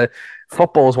ground a lot.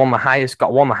 Football's got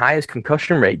one of the highest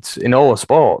concussion rates in all the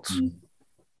sports.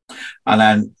 And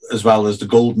then, as well as the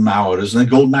golden hour, isn't it?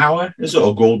 Golden hour, is it?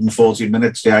 Or golden 40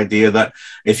 minutes? The idea that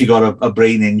if you got a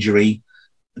brain injury,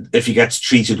 if he gets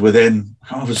treated within,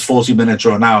 if it's 40 minutes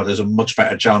or an hour, there's a much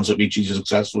better chance of being treated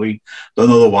successfully than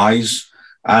otherwise.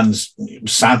 And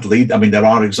sadly, there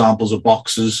are examples of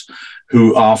boxers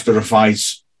who, after a fight,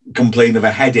 complain of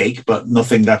a headache, but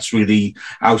nothing that's really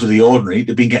out of the ordinary.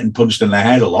 They've been getting punched in the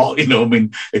head a lot.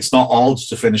 It's not odd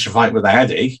to finish a fight with a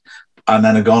headache and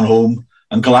then have gone home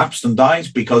and collapsed and died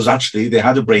because actually they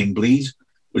had a brain bleed,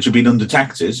 which had been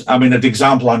undetected. The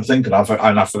example I'm thinking of,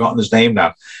 and I've forgotten his name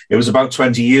now, it was about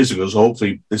 20 years ago, so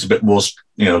hopefully it's a bit more,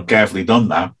 carefully done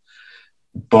now.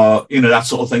 But, that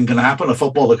sort of thing can happen. A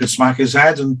footballer could smack his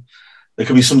head and there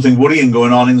could be something worrying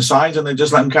going on inside and they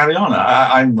just let him carry on.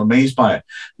 I'm amazed by it.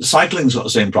 The cycling's got the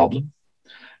same problem.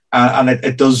 And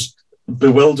it does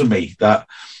bewilder me that,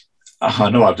 I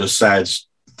know I've just said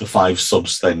the 5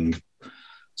 subs thing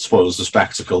spoils the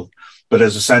spectacle, but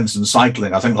there's a sense in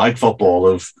cycling, I think, like football,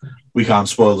 of we can't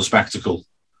spoil the spectacle.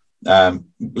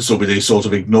 So they sort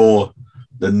of ignore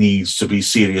the need to be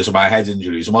serious about head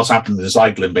injuries. And what's happened in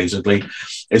cycling, basically,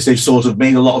 is they've sort of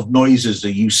made a lot of noises,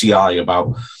 the UCI,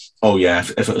 about,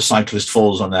 if a cyclist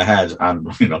falls on their head, and,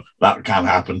 that can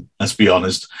happen, let's be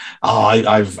honest.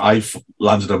 I've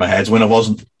landed on my head when I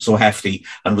wasn't so hefty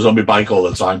and was on my bike all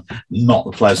the time. Not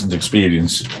a pleasant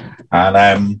experience.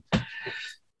 And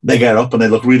they get up and they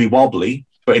look really wobbly.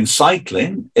 But in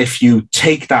cycling, if you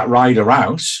take that rider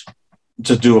out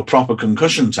to do a proper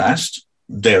concussion test,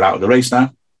 they're out of the race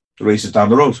now. The race is down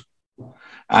the road.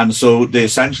 And so they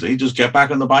essentially just get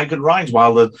back on the bike and ride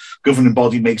while the governing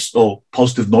body makes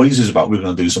positive noises about we're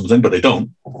going to do something, but they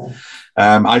don't.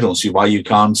 I don't see why you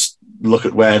can't look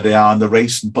at where they are in the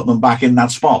race and put them back in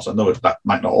that spot. I know that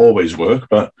might not always work,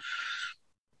 but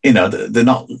they're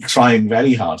not trying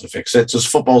very hard to fix it. Just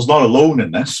football's not alone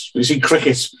in this. You see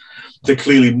cricket, they're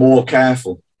clearly more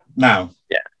careful now.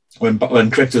 Yeah. When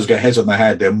cricketers get hit on the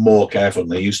head, they're more careful than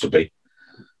they used to be.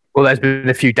 Well, there's been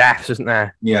a few deaths, isn't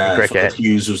there? Yeah, cricket.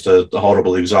 Hughes was the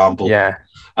horrible example. Yeah.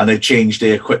 And they changed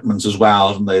the equipment as well,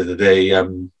 haven't they?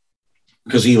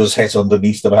 Because he was hit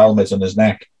underneath the helmet on his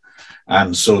neck.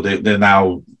 And so they're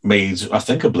now made, I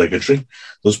think, obligatory.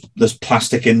 There's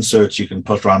plastic inserts you can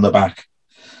put around the back.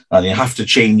 And you have to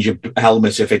change your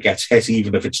helmet if it gets hit,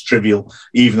 even if it's trivial,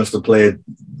 even if the player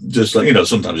just,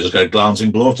 sometimes just got a glancing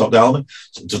blow off top of the helmet.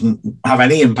 So it doesn't have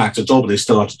any impact at all, but they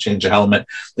still have to change the helmet.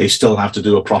 They still have to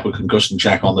do a proper concussion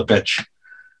check on the pitch.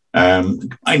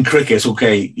 In cricket,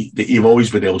 okay, you've always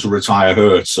been able to retire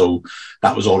hurt, so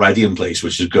that was already in place,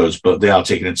 which is good, but they are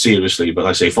taking it seriously. But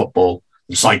I say football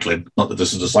and cycling, not that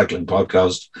this is a cycling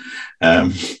podcast,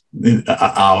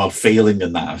 are failing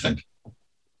in that, I think.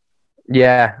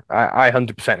 Yeah, I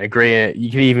 100% agree.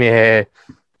 You can even hear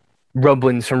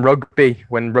rumblings from rugby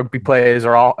when rugby players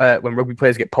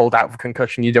get pulled out for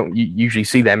concussion. You usually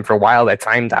see them for a while. They're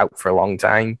timed out for a long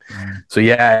time. So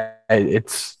yeah,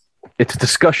 it's a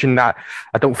discussion that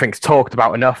I don't think is talked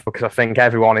about enough, because I think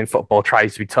everyone in football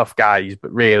tries to be tough guys,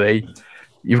 but really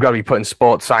you've got to be putting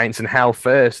sports science and health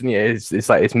first. And it's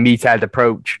like this meathead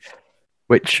approach,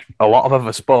 which a lot of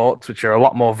other sports, which are a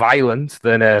lot more violent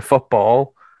than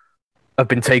football, have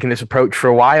been taking this approach for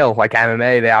a while. Like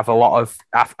MMA, they have a lot of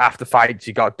after fights.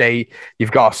 You've got a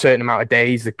certain amount of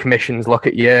days. The commissions look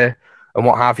at you and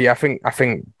what have you. I think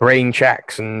brain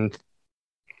checks and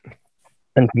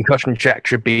concussion checks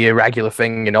should be a regular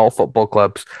thing in all football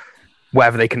clubs.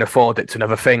 Whether they can afford it's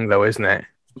another thing, though, isn't it?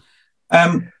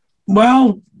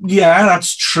 Well, yeah,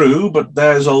 that's true, but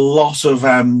there's a lot of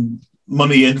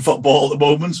money in football at the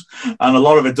moment, and a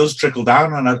lot of it does trickle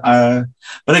down. And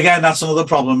but again, that's another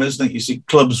problem, isn't it? You see,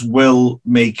 clubs will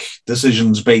make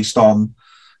decisions based on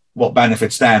what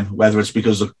benefits them, whether it's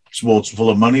because the sport's full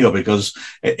of money or because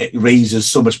it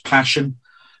raises so much passion.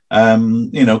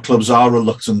 Clubs are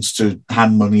reluctant to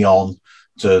hand money on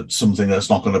to something that's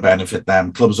not going to benefit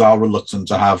them. Clubs are reluctant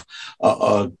to have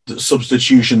a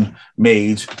substitution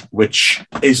made, which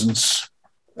isn't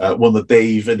one that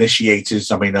they've initiated.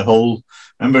 I mean,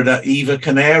 remember that Eva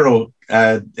Canero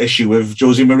issue with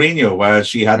Jose Mourinho, where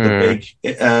she had the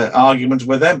big argument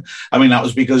with him. I mean, that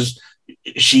was because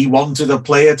she wanted a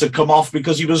player to come off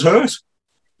because he was hurt.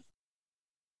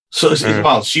 So,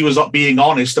 well, she was not being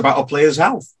honest about a player's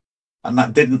health, and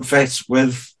that didn't fit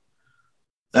with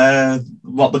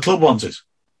what the club wanted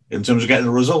in terms of getting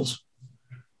a result.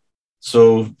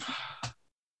 So,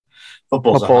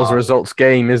 football's a results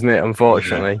game, isn't it?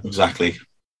 Unfortunately, yeah, exactly.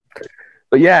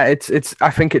 But yeah,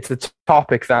 I think it's a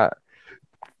topic that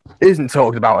isn't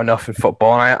talked about enough in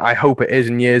football, and I hope it is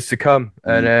in years to come.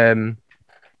 And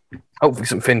hopefully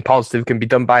something positive can be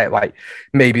done by it, like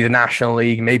maybe the National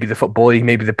League, maybe the Football League,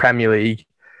 maybe the Premier League,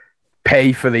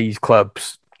 pay for these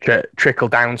clubs to trickle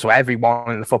down so everyone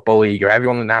in the Football League or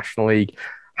everyone in the National League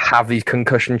have these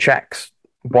concussion checks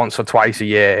once or twice a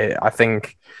year. I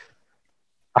think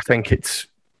it's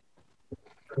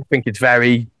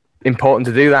very important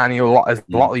to do that. And a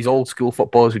lot of these old school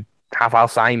footballers who have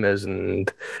Alzheimer's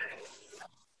and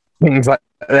things like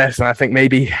this, and I think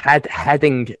maybe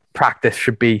heading practice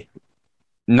should be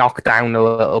knocked down a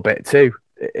little bit too.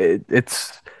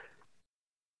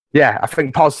 I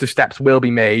think positive steps will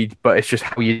be made, but it's just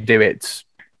how you do it.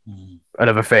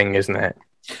 Another thing, isn't it?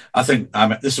 I think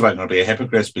this is why I'm going to be a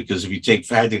hypocrite, because if you take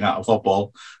heading out of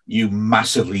football, you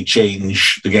massively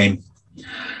change the game.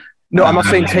 No, I'm not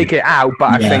saying take it out, but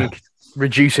I think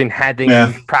reducing heading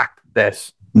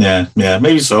practice. Yeah,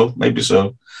 maybe so.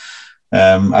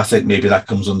 I think maybe that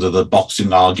comes under the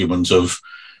boxing argument of,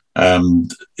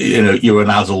 you're an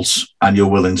adult and you're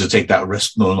willing to take that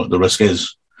risk, knowing what the risk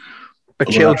is. But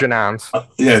children aren't.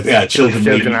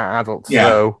 Children are adults. Yeah,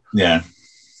 so. Yeah,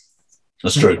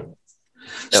 that's true.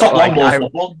 Stop long ball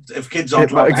football if kids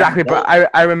aren't. Exactly, but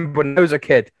I remember when I was a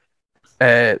kid,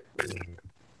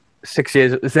 6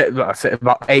 years,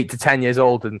 about 8 to 10 years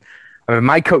old, and I mean,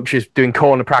 my coach is doing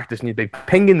corner practice, and you'd be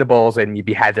pinging the balls in, you'd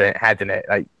be heading it.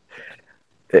 Like,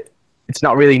 it's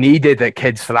not really needed at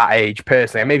kids for that age,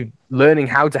 personally. I may be learning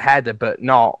how to header, but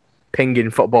not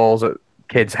pinging footballs at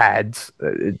kids' heads.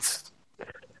 It's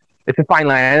a fine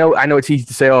line. I know it's easy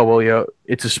to say, oh well,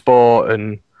 it's a sport,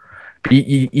 and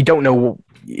you don't know.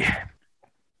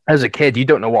 As a kid, you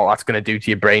don't know what that's going to do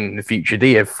to your brain in the future, do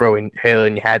you? Hurling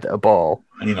your head at a ball.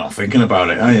 And you're not thinking about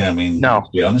it, are you? I mean, no. To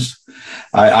be honest,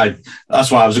 I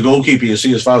that's why I was a goalkeeper. You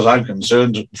see, as far as I'm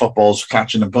concerned, football's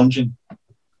catching and punching.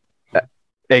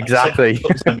 Exactly.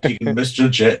 Sometimes you can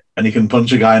misjudge it, and you can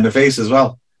punch a guy in the face as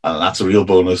well, and that's a real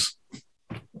bonus.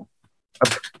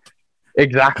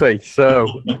 Exactly.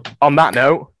 So, on that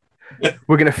note,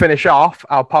 we're going to finish off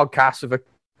our podcast with a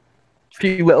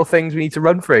few little things we need to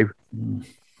run through.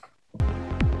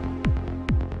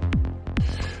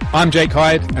 I'm Jake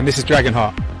Hyde, and this is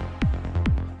Dragonheart.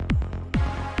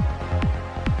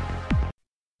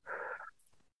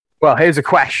 Well, here's a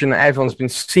question that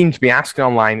everyone's seemed to be asking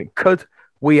online. Could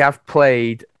we have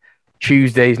played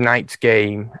Tuesday's night's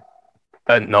game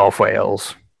at North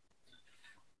Wales?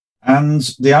 And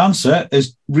the answer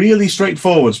is really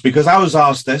straightforward, because I was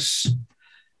asked this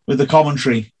with the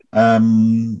commentary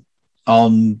during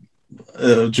the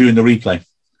replay.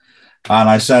 And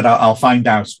I said, I'll find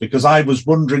out, because I was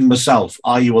wondering myself,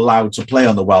 are you allowed to play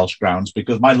on the Welsh grounds?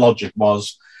 Because my logic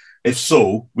was, if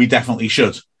so, we definitely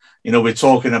should. You know, we're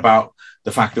talking about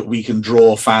the fact that we can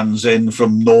draw fans in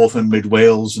from North and Mid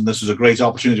Wales, and this is a great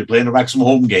opportunity to play in a Wrexham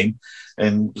home game.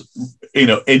 And, you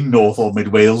know, in North or Mid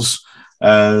Wales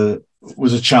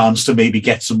was a chance to maybe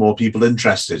get some more people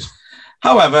interested.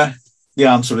 However, the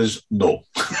answer is no.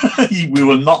 We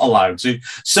were not allowed to,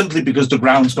 simply because the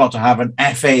ground's got to have an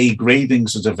FA grading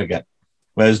certificate,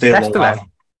 whereas they're Chester all then.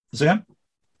 Again?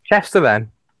 Chester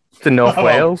then. To North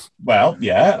Wales. Well,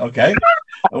 yeah, okay.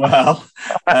 Well,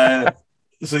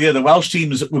 so yeah, the Welsh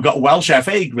teams, we've got Welsh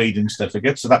FA grading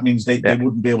certificates, so that means they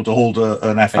wouldn't be able to hold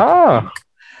an FA.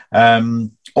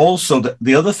 Also,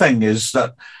 the other thing is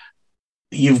that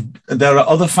there are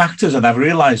other factors, and I've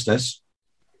realised this.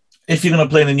 If you're going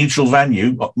to play in a neutral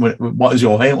venue, what is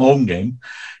your home game,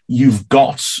 you've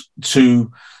got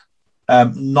to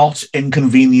not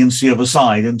inconvenience the other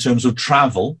side in terms of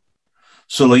travel.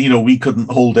 So that, you know, we couldn't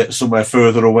hold it somewhere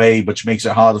further away, which makes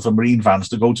it harder for Marine fans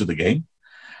to go to the game.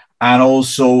 And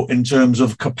also in terms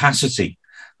of capacity.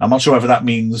 I'm not sure whether that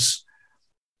means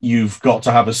you've got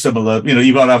to have a similar, you know,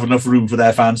 you've got to have enough room for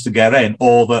their fans to get in,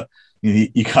 or that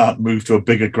you can't move to a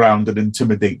bigger ground and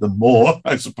intimidate them more,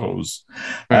 I suppose.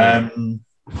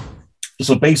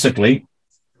 So basically,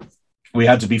 we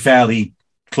had to be fairly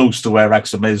close to where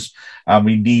Wrexham is, and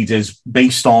we need this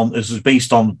is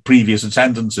based on previous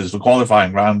attendances for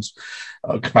qualifying rounds,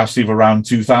 capacity of around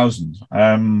 2,000.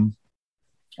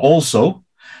 Also,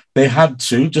 they had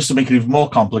to, just to make it even more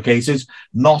complicated,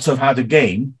 not have had a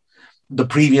game the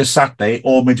previous Saturday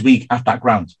or midweek at that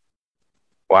ground.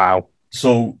 Wow.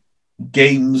 So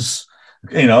games,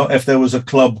 you know, if there was a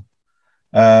club,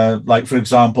 like, for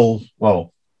example,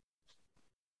 well,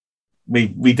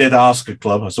 we did ask a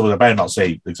club, so I better not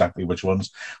say exactly which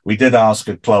ones. We did ask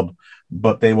a club,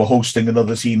 but they were hosting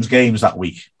another team's games that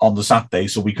week on the Saturday,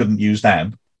 so we couldn't use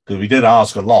them, because we did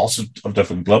ask a lot of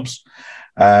different clubs.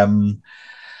 And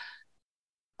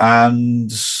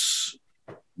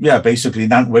yeah, basically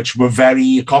Nantwich were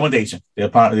very accommodating.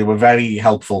 They were very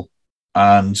helpful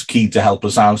and keen to help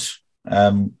us out.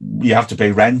 You have to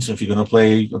pay rent if you're going to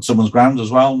play at someone's ground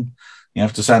as well. You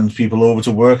have to send people over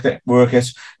to work it.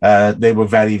 They were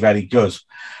very, very good.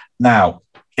 Now,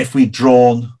 if we'd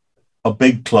drawn a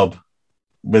big club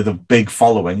with a big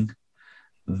following,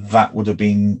 that would have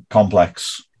been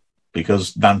complex,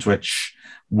 because Nantwich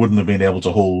wouldn't have been able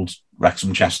to hold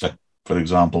Wrexham Chester, for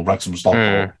example, Wrexham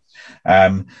Stockport.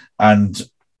 And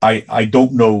I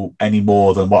don't know any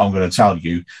more than what I'm going to tell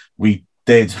you. We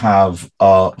did have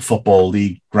a Football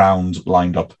League ground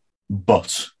lined up,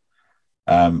 but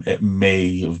it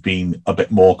may have been a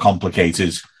bit more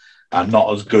complicated and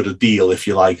not as good a deal, if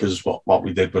you like, as what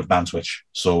we did with Nantwich.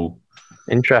 So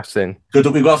interesting. Good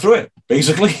that we got through it,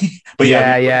 basically. But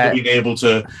yeah, being able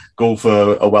to go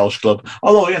for a Welsh club.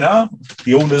 Although, you know,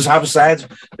 the owners have said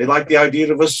they like the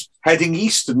idea of us heading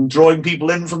east and drawing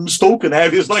people in from Stoke and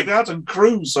areas like that, and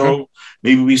Crewe. So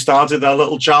maybe we started our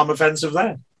little charm offensive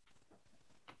there.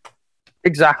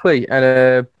 Exactly.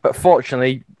 And but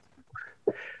fortunately,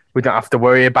 we don't have to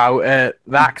worry about that,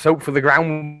 because hopefully the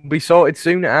ground will be sorted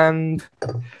soon and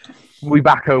we'll be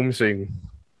back home soon.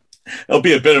 It'll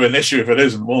be a bit of an issue if it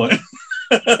isn't, won't it?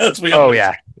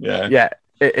 Yeah.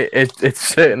 It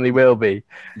certainly will be.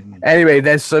 Anyway,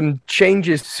 there's some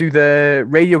changes to the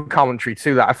radio commentary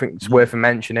too that I think it's worth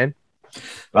mentioning.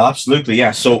 Well, absolutely,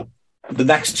 yeah. So the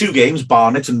next two games,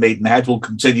 Barnet and Maidenhead, will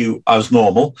continue as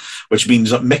normal, which means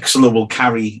that Mixlr will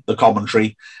carry the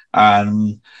commentary.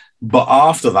 But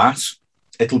after that,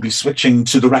 it'll be switching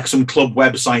to the Wrexham Club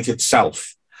website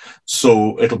itself.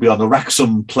 So it'll be on the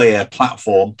Wrexham Player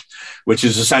platform, which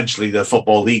is essentially the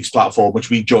Football League's platform, which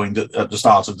we joined at the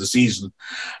start of the season.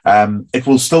 It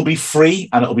will still be free,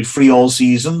 and it'll be free all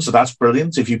season, so that's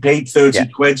brilliant. If you paid 30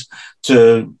 quid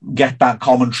to get that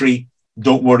commentary,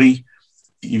 don't worry.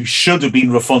 You should have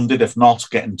been refunded. If not,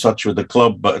 get in touch with the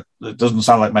club, but it doesn't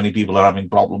sound like many people are having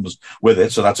problems with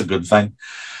it, so that's a good thing.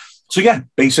 So yeah,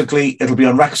 basically it'll be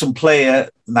on Wrexham Player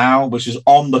now, which is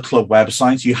on the club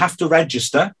website. You have to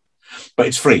register, but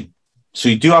it's free. So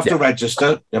you do have to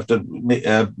register. You have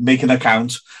to make an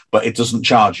account, but it doesn't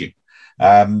charge you.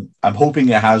 I'm hoping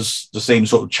it has the same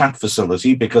sort of chat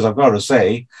facility, because I've got to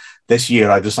say, this year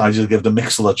I decided to give the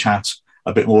Mixlr chat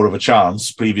a bit more of a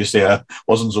chance. Previously, I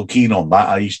wasn't so keen on that.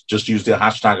 I just used the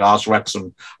hashtag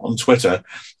AskWrexham on Twitter,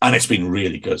 and it's been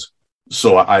really good.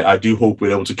 So I do hope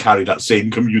we're able to carry that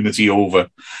same community over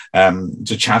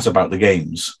to chat about the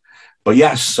games. But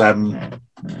yes,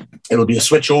 it'll be a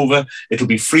switch over. It'll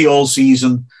be free all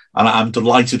season. And I'm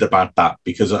delighted about that,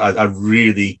 because I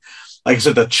really like I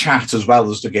said, the chat as well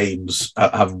as the games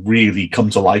have really come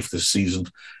to life this season.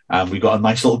 And we've got a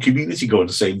nice little community going,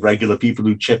 the same regular people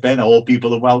who chip in. All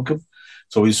people are welcome.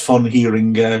 It's always fun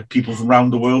hearing people from around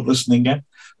the world listening in.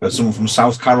 Someone from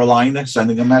South Carolina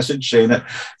sending a message saying that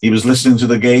he was listening to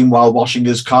the game while washing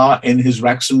his car in his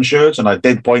Wrexham shirt. And I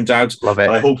did point out that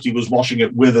I hoped he was washing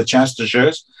it with a Chester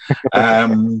shirt.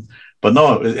 But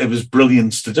no, it was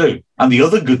brilliant to do. And the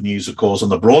other good news, of course, on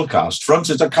the broadcast front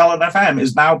is that Calon FM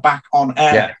is now back on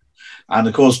air. Yeah. And,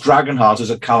 of course, Dragonheart is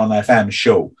a Calon FM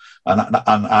show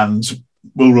and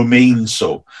will remain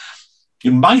so.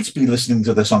 You might be listening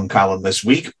to this on Calon this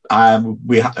week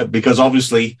because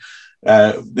obviously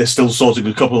they're still sorting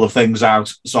a couple of things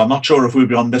out. So I'm not sure if we'll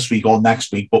be on this week or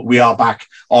next week, but we are back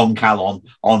on Calon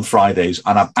on Fridays.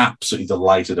 And I'm absolutely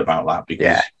delighted about that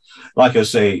because, like I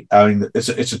say, I mean,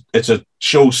 it's a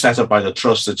show set up by the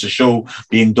Trust. It's a show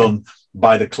being done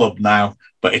by the club now,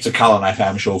 but it's a Calon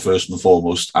FM show first and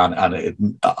foremost.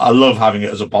 And I love having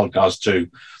it as a podcast too.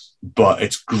 But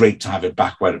it's great to have it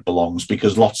back where it belongs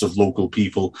because lots of local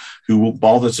people who won't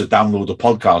bother to download a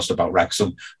podcast about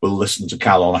Wrexham will listen to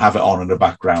Calon, have it on in the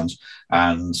background.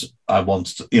 And I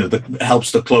want to, that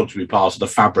helps the club to be part of the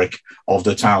fabric of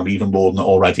the town even more than it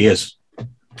already is.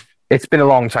 It's been a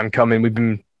long time coming.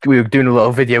 We were doing a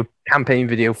little campaign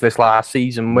video for this last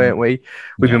season, weren't we?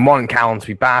 We've been wanting Calon to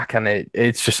be back, and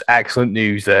it's just excellent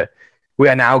news that we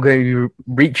are now going to be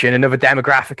reaching another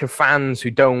demographic of fans who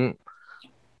don't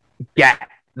get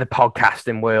the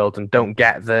podcasting world and don't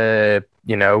get the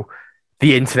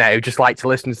internet, who just like to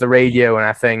listen to the radio. And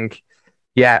I think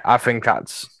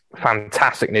that's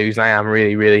fantastic news, and I am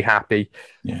really, really happy.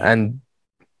 And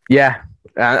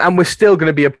we're still going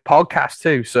to be a podcast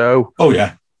too. So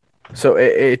so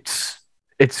it's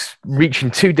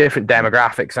reaching two different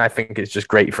demographics, and I think it's just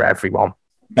great for everyone.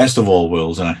 Best of all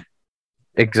worlds, isn't it?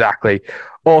 Exactly.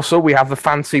 Also, we have the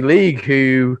Fantasy League,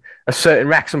 who a certain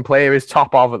Wrexham player is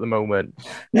top of at the moment.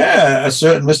 Yeah, a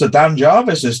certain Mr. Dan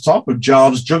Jarvis is top of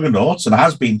Jarvis Juggernauts and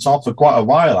has been top for quite a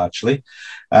while, actually.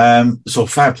 So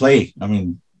fair play. I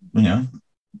mean,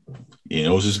 he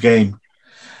knows his game.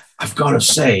 I've got to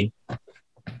say,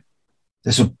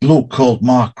 there's a bloke called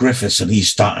Mark Griffiths, and he's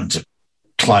starting to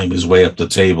climb his way up the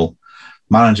table.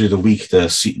 Manager of the week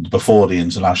before the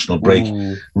international break.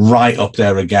 Ooh. Right up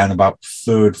there again, about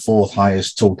third, fourth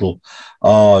highest total.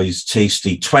 Oh, he's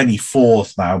tasty.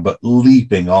 24th now, but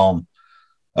leaping on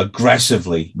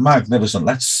aggressively. Magnificent.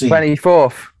 Let's see.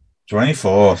 24th.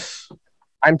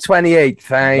 I'm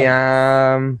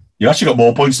 28th. You actually got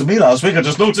more points than me last week. I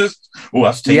just noticed. Oh,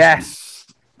 that's tasty.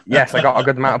 Yes, I got a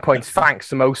good amount of points. Thanks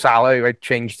to Mo Salah, who I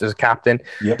changed as a captain.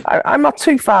 Yep. I'm not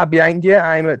too far behind you.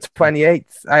 I'm at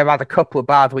 28th. I've had a couple of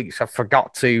bad weeks. I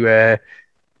forgot to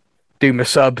do my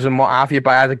subs and what have you, but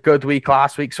I had a good week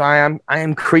last week, so I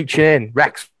am creeping in.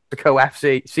 Rexico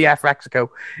FC, CF Rexico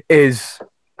is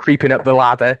creeping up the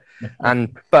ladder,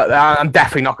 but I'm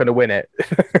definitely not going to win it.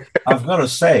 I've got to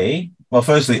say, well,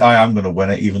 firstly, I am going to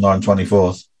win it, even though I'm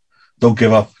 24th. Don't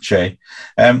give up, Shay.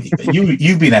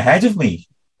 You've been ahead of me,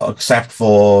 except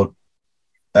for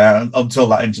until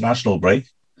that international break.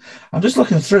 I'm just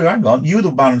looking through. Hang on. You were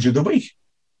the manager of the week.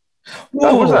 Whoa.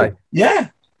 Oh, was I? Yeah.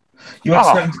 You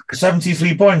had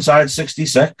 73 points. I had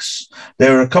 66.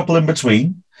 There were a couple in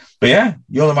between. But yeah,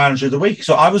 you're the manager of the week.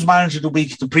 So I was manager of the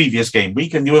week the previous game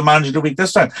week, and you were manager of the week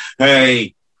this time.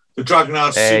 Hey, the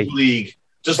Dragonheart Super League,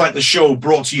 just like the show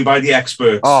brought to you by the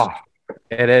experts. Oh,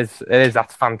 it is.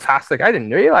 That's fantastic. I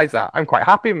didn't realise that. I'm quite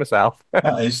happy with myself.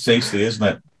 That is tasty, isn't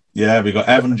it? Yeah, we got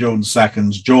Evan Jones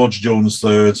second, George Jones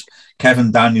third,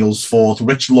 Kevin Daniels fourth,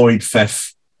 Rich Lloyd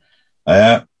fifth.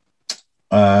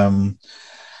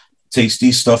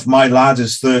 Tasty stuff. My lad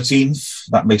is 13th.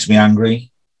 That makes me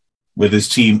angry. With his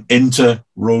team Inter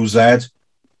Rosed.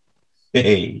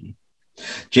 Hey.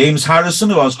 James Harrison,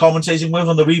 who I was commentating with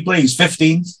on the replays,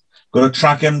 15th. Got to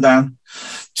track him down.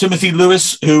 Timothy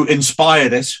Lewis, who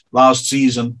inspired it last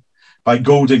season by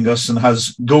goading us and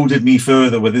has goaded me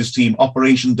further with his team,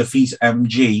 Operation Defeat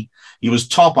MG. He was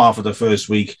top after the first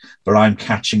week, but I'm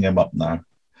catching him up now.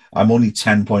 I'm only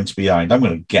 10 points behind. I'm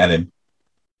going to get him.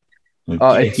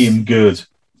 Make him good.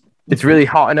 It's really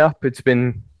hotting up. It's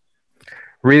been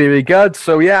really, really good.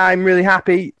 So, yeah, I'm really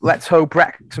happy. Let's hope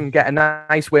Wrexham get a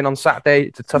nice win on Saturday.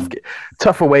 It's a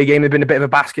tough away game. They've been a bit of a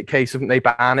basket case, haven't they,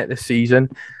 Barnet this season?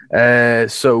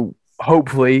 So,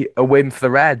 hopefully, a win for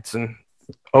the Reds, and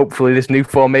hopefully this new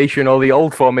formation or the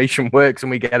old formation works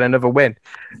and we get another win.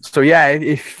 So, yeah,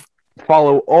 if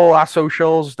follow all our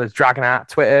socials, there's Dragonheart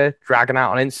Twitter, Dragonheart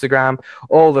on Instagram,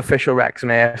 all the official Wrexham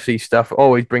AFC stuff,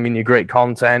 always bringing you great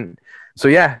content. So,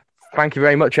 yeah, thank you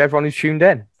very much, everyone who's tuned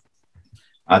in.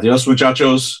 Adios,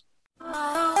 muchachos.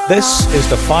 This is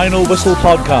the Final Whistle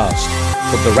podcast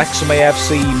from the Wrexham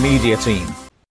AFC media team.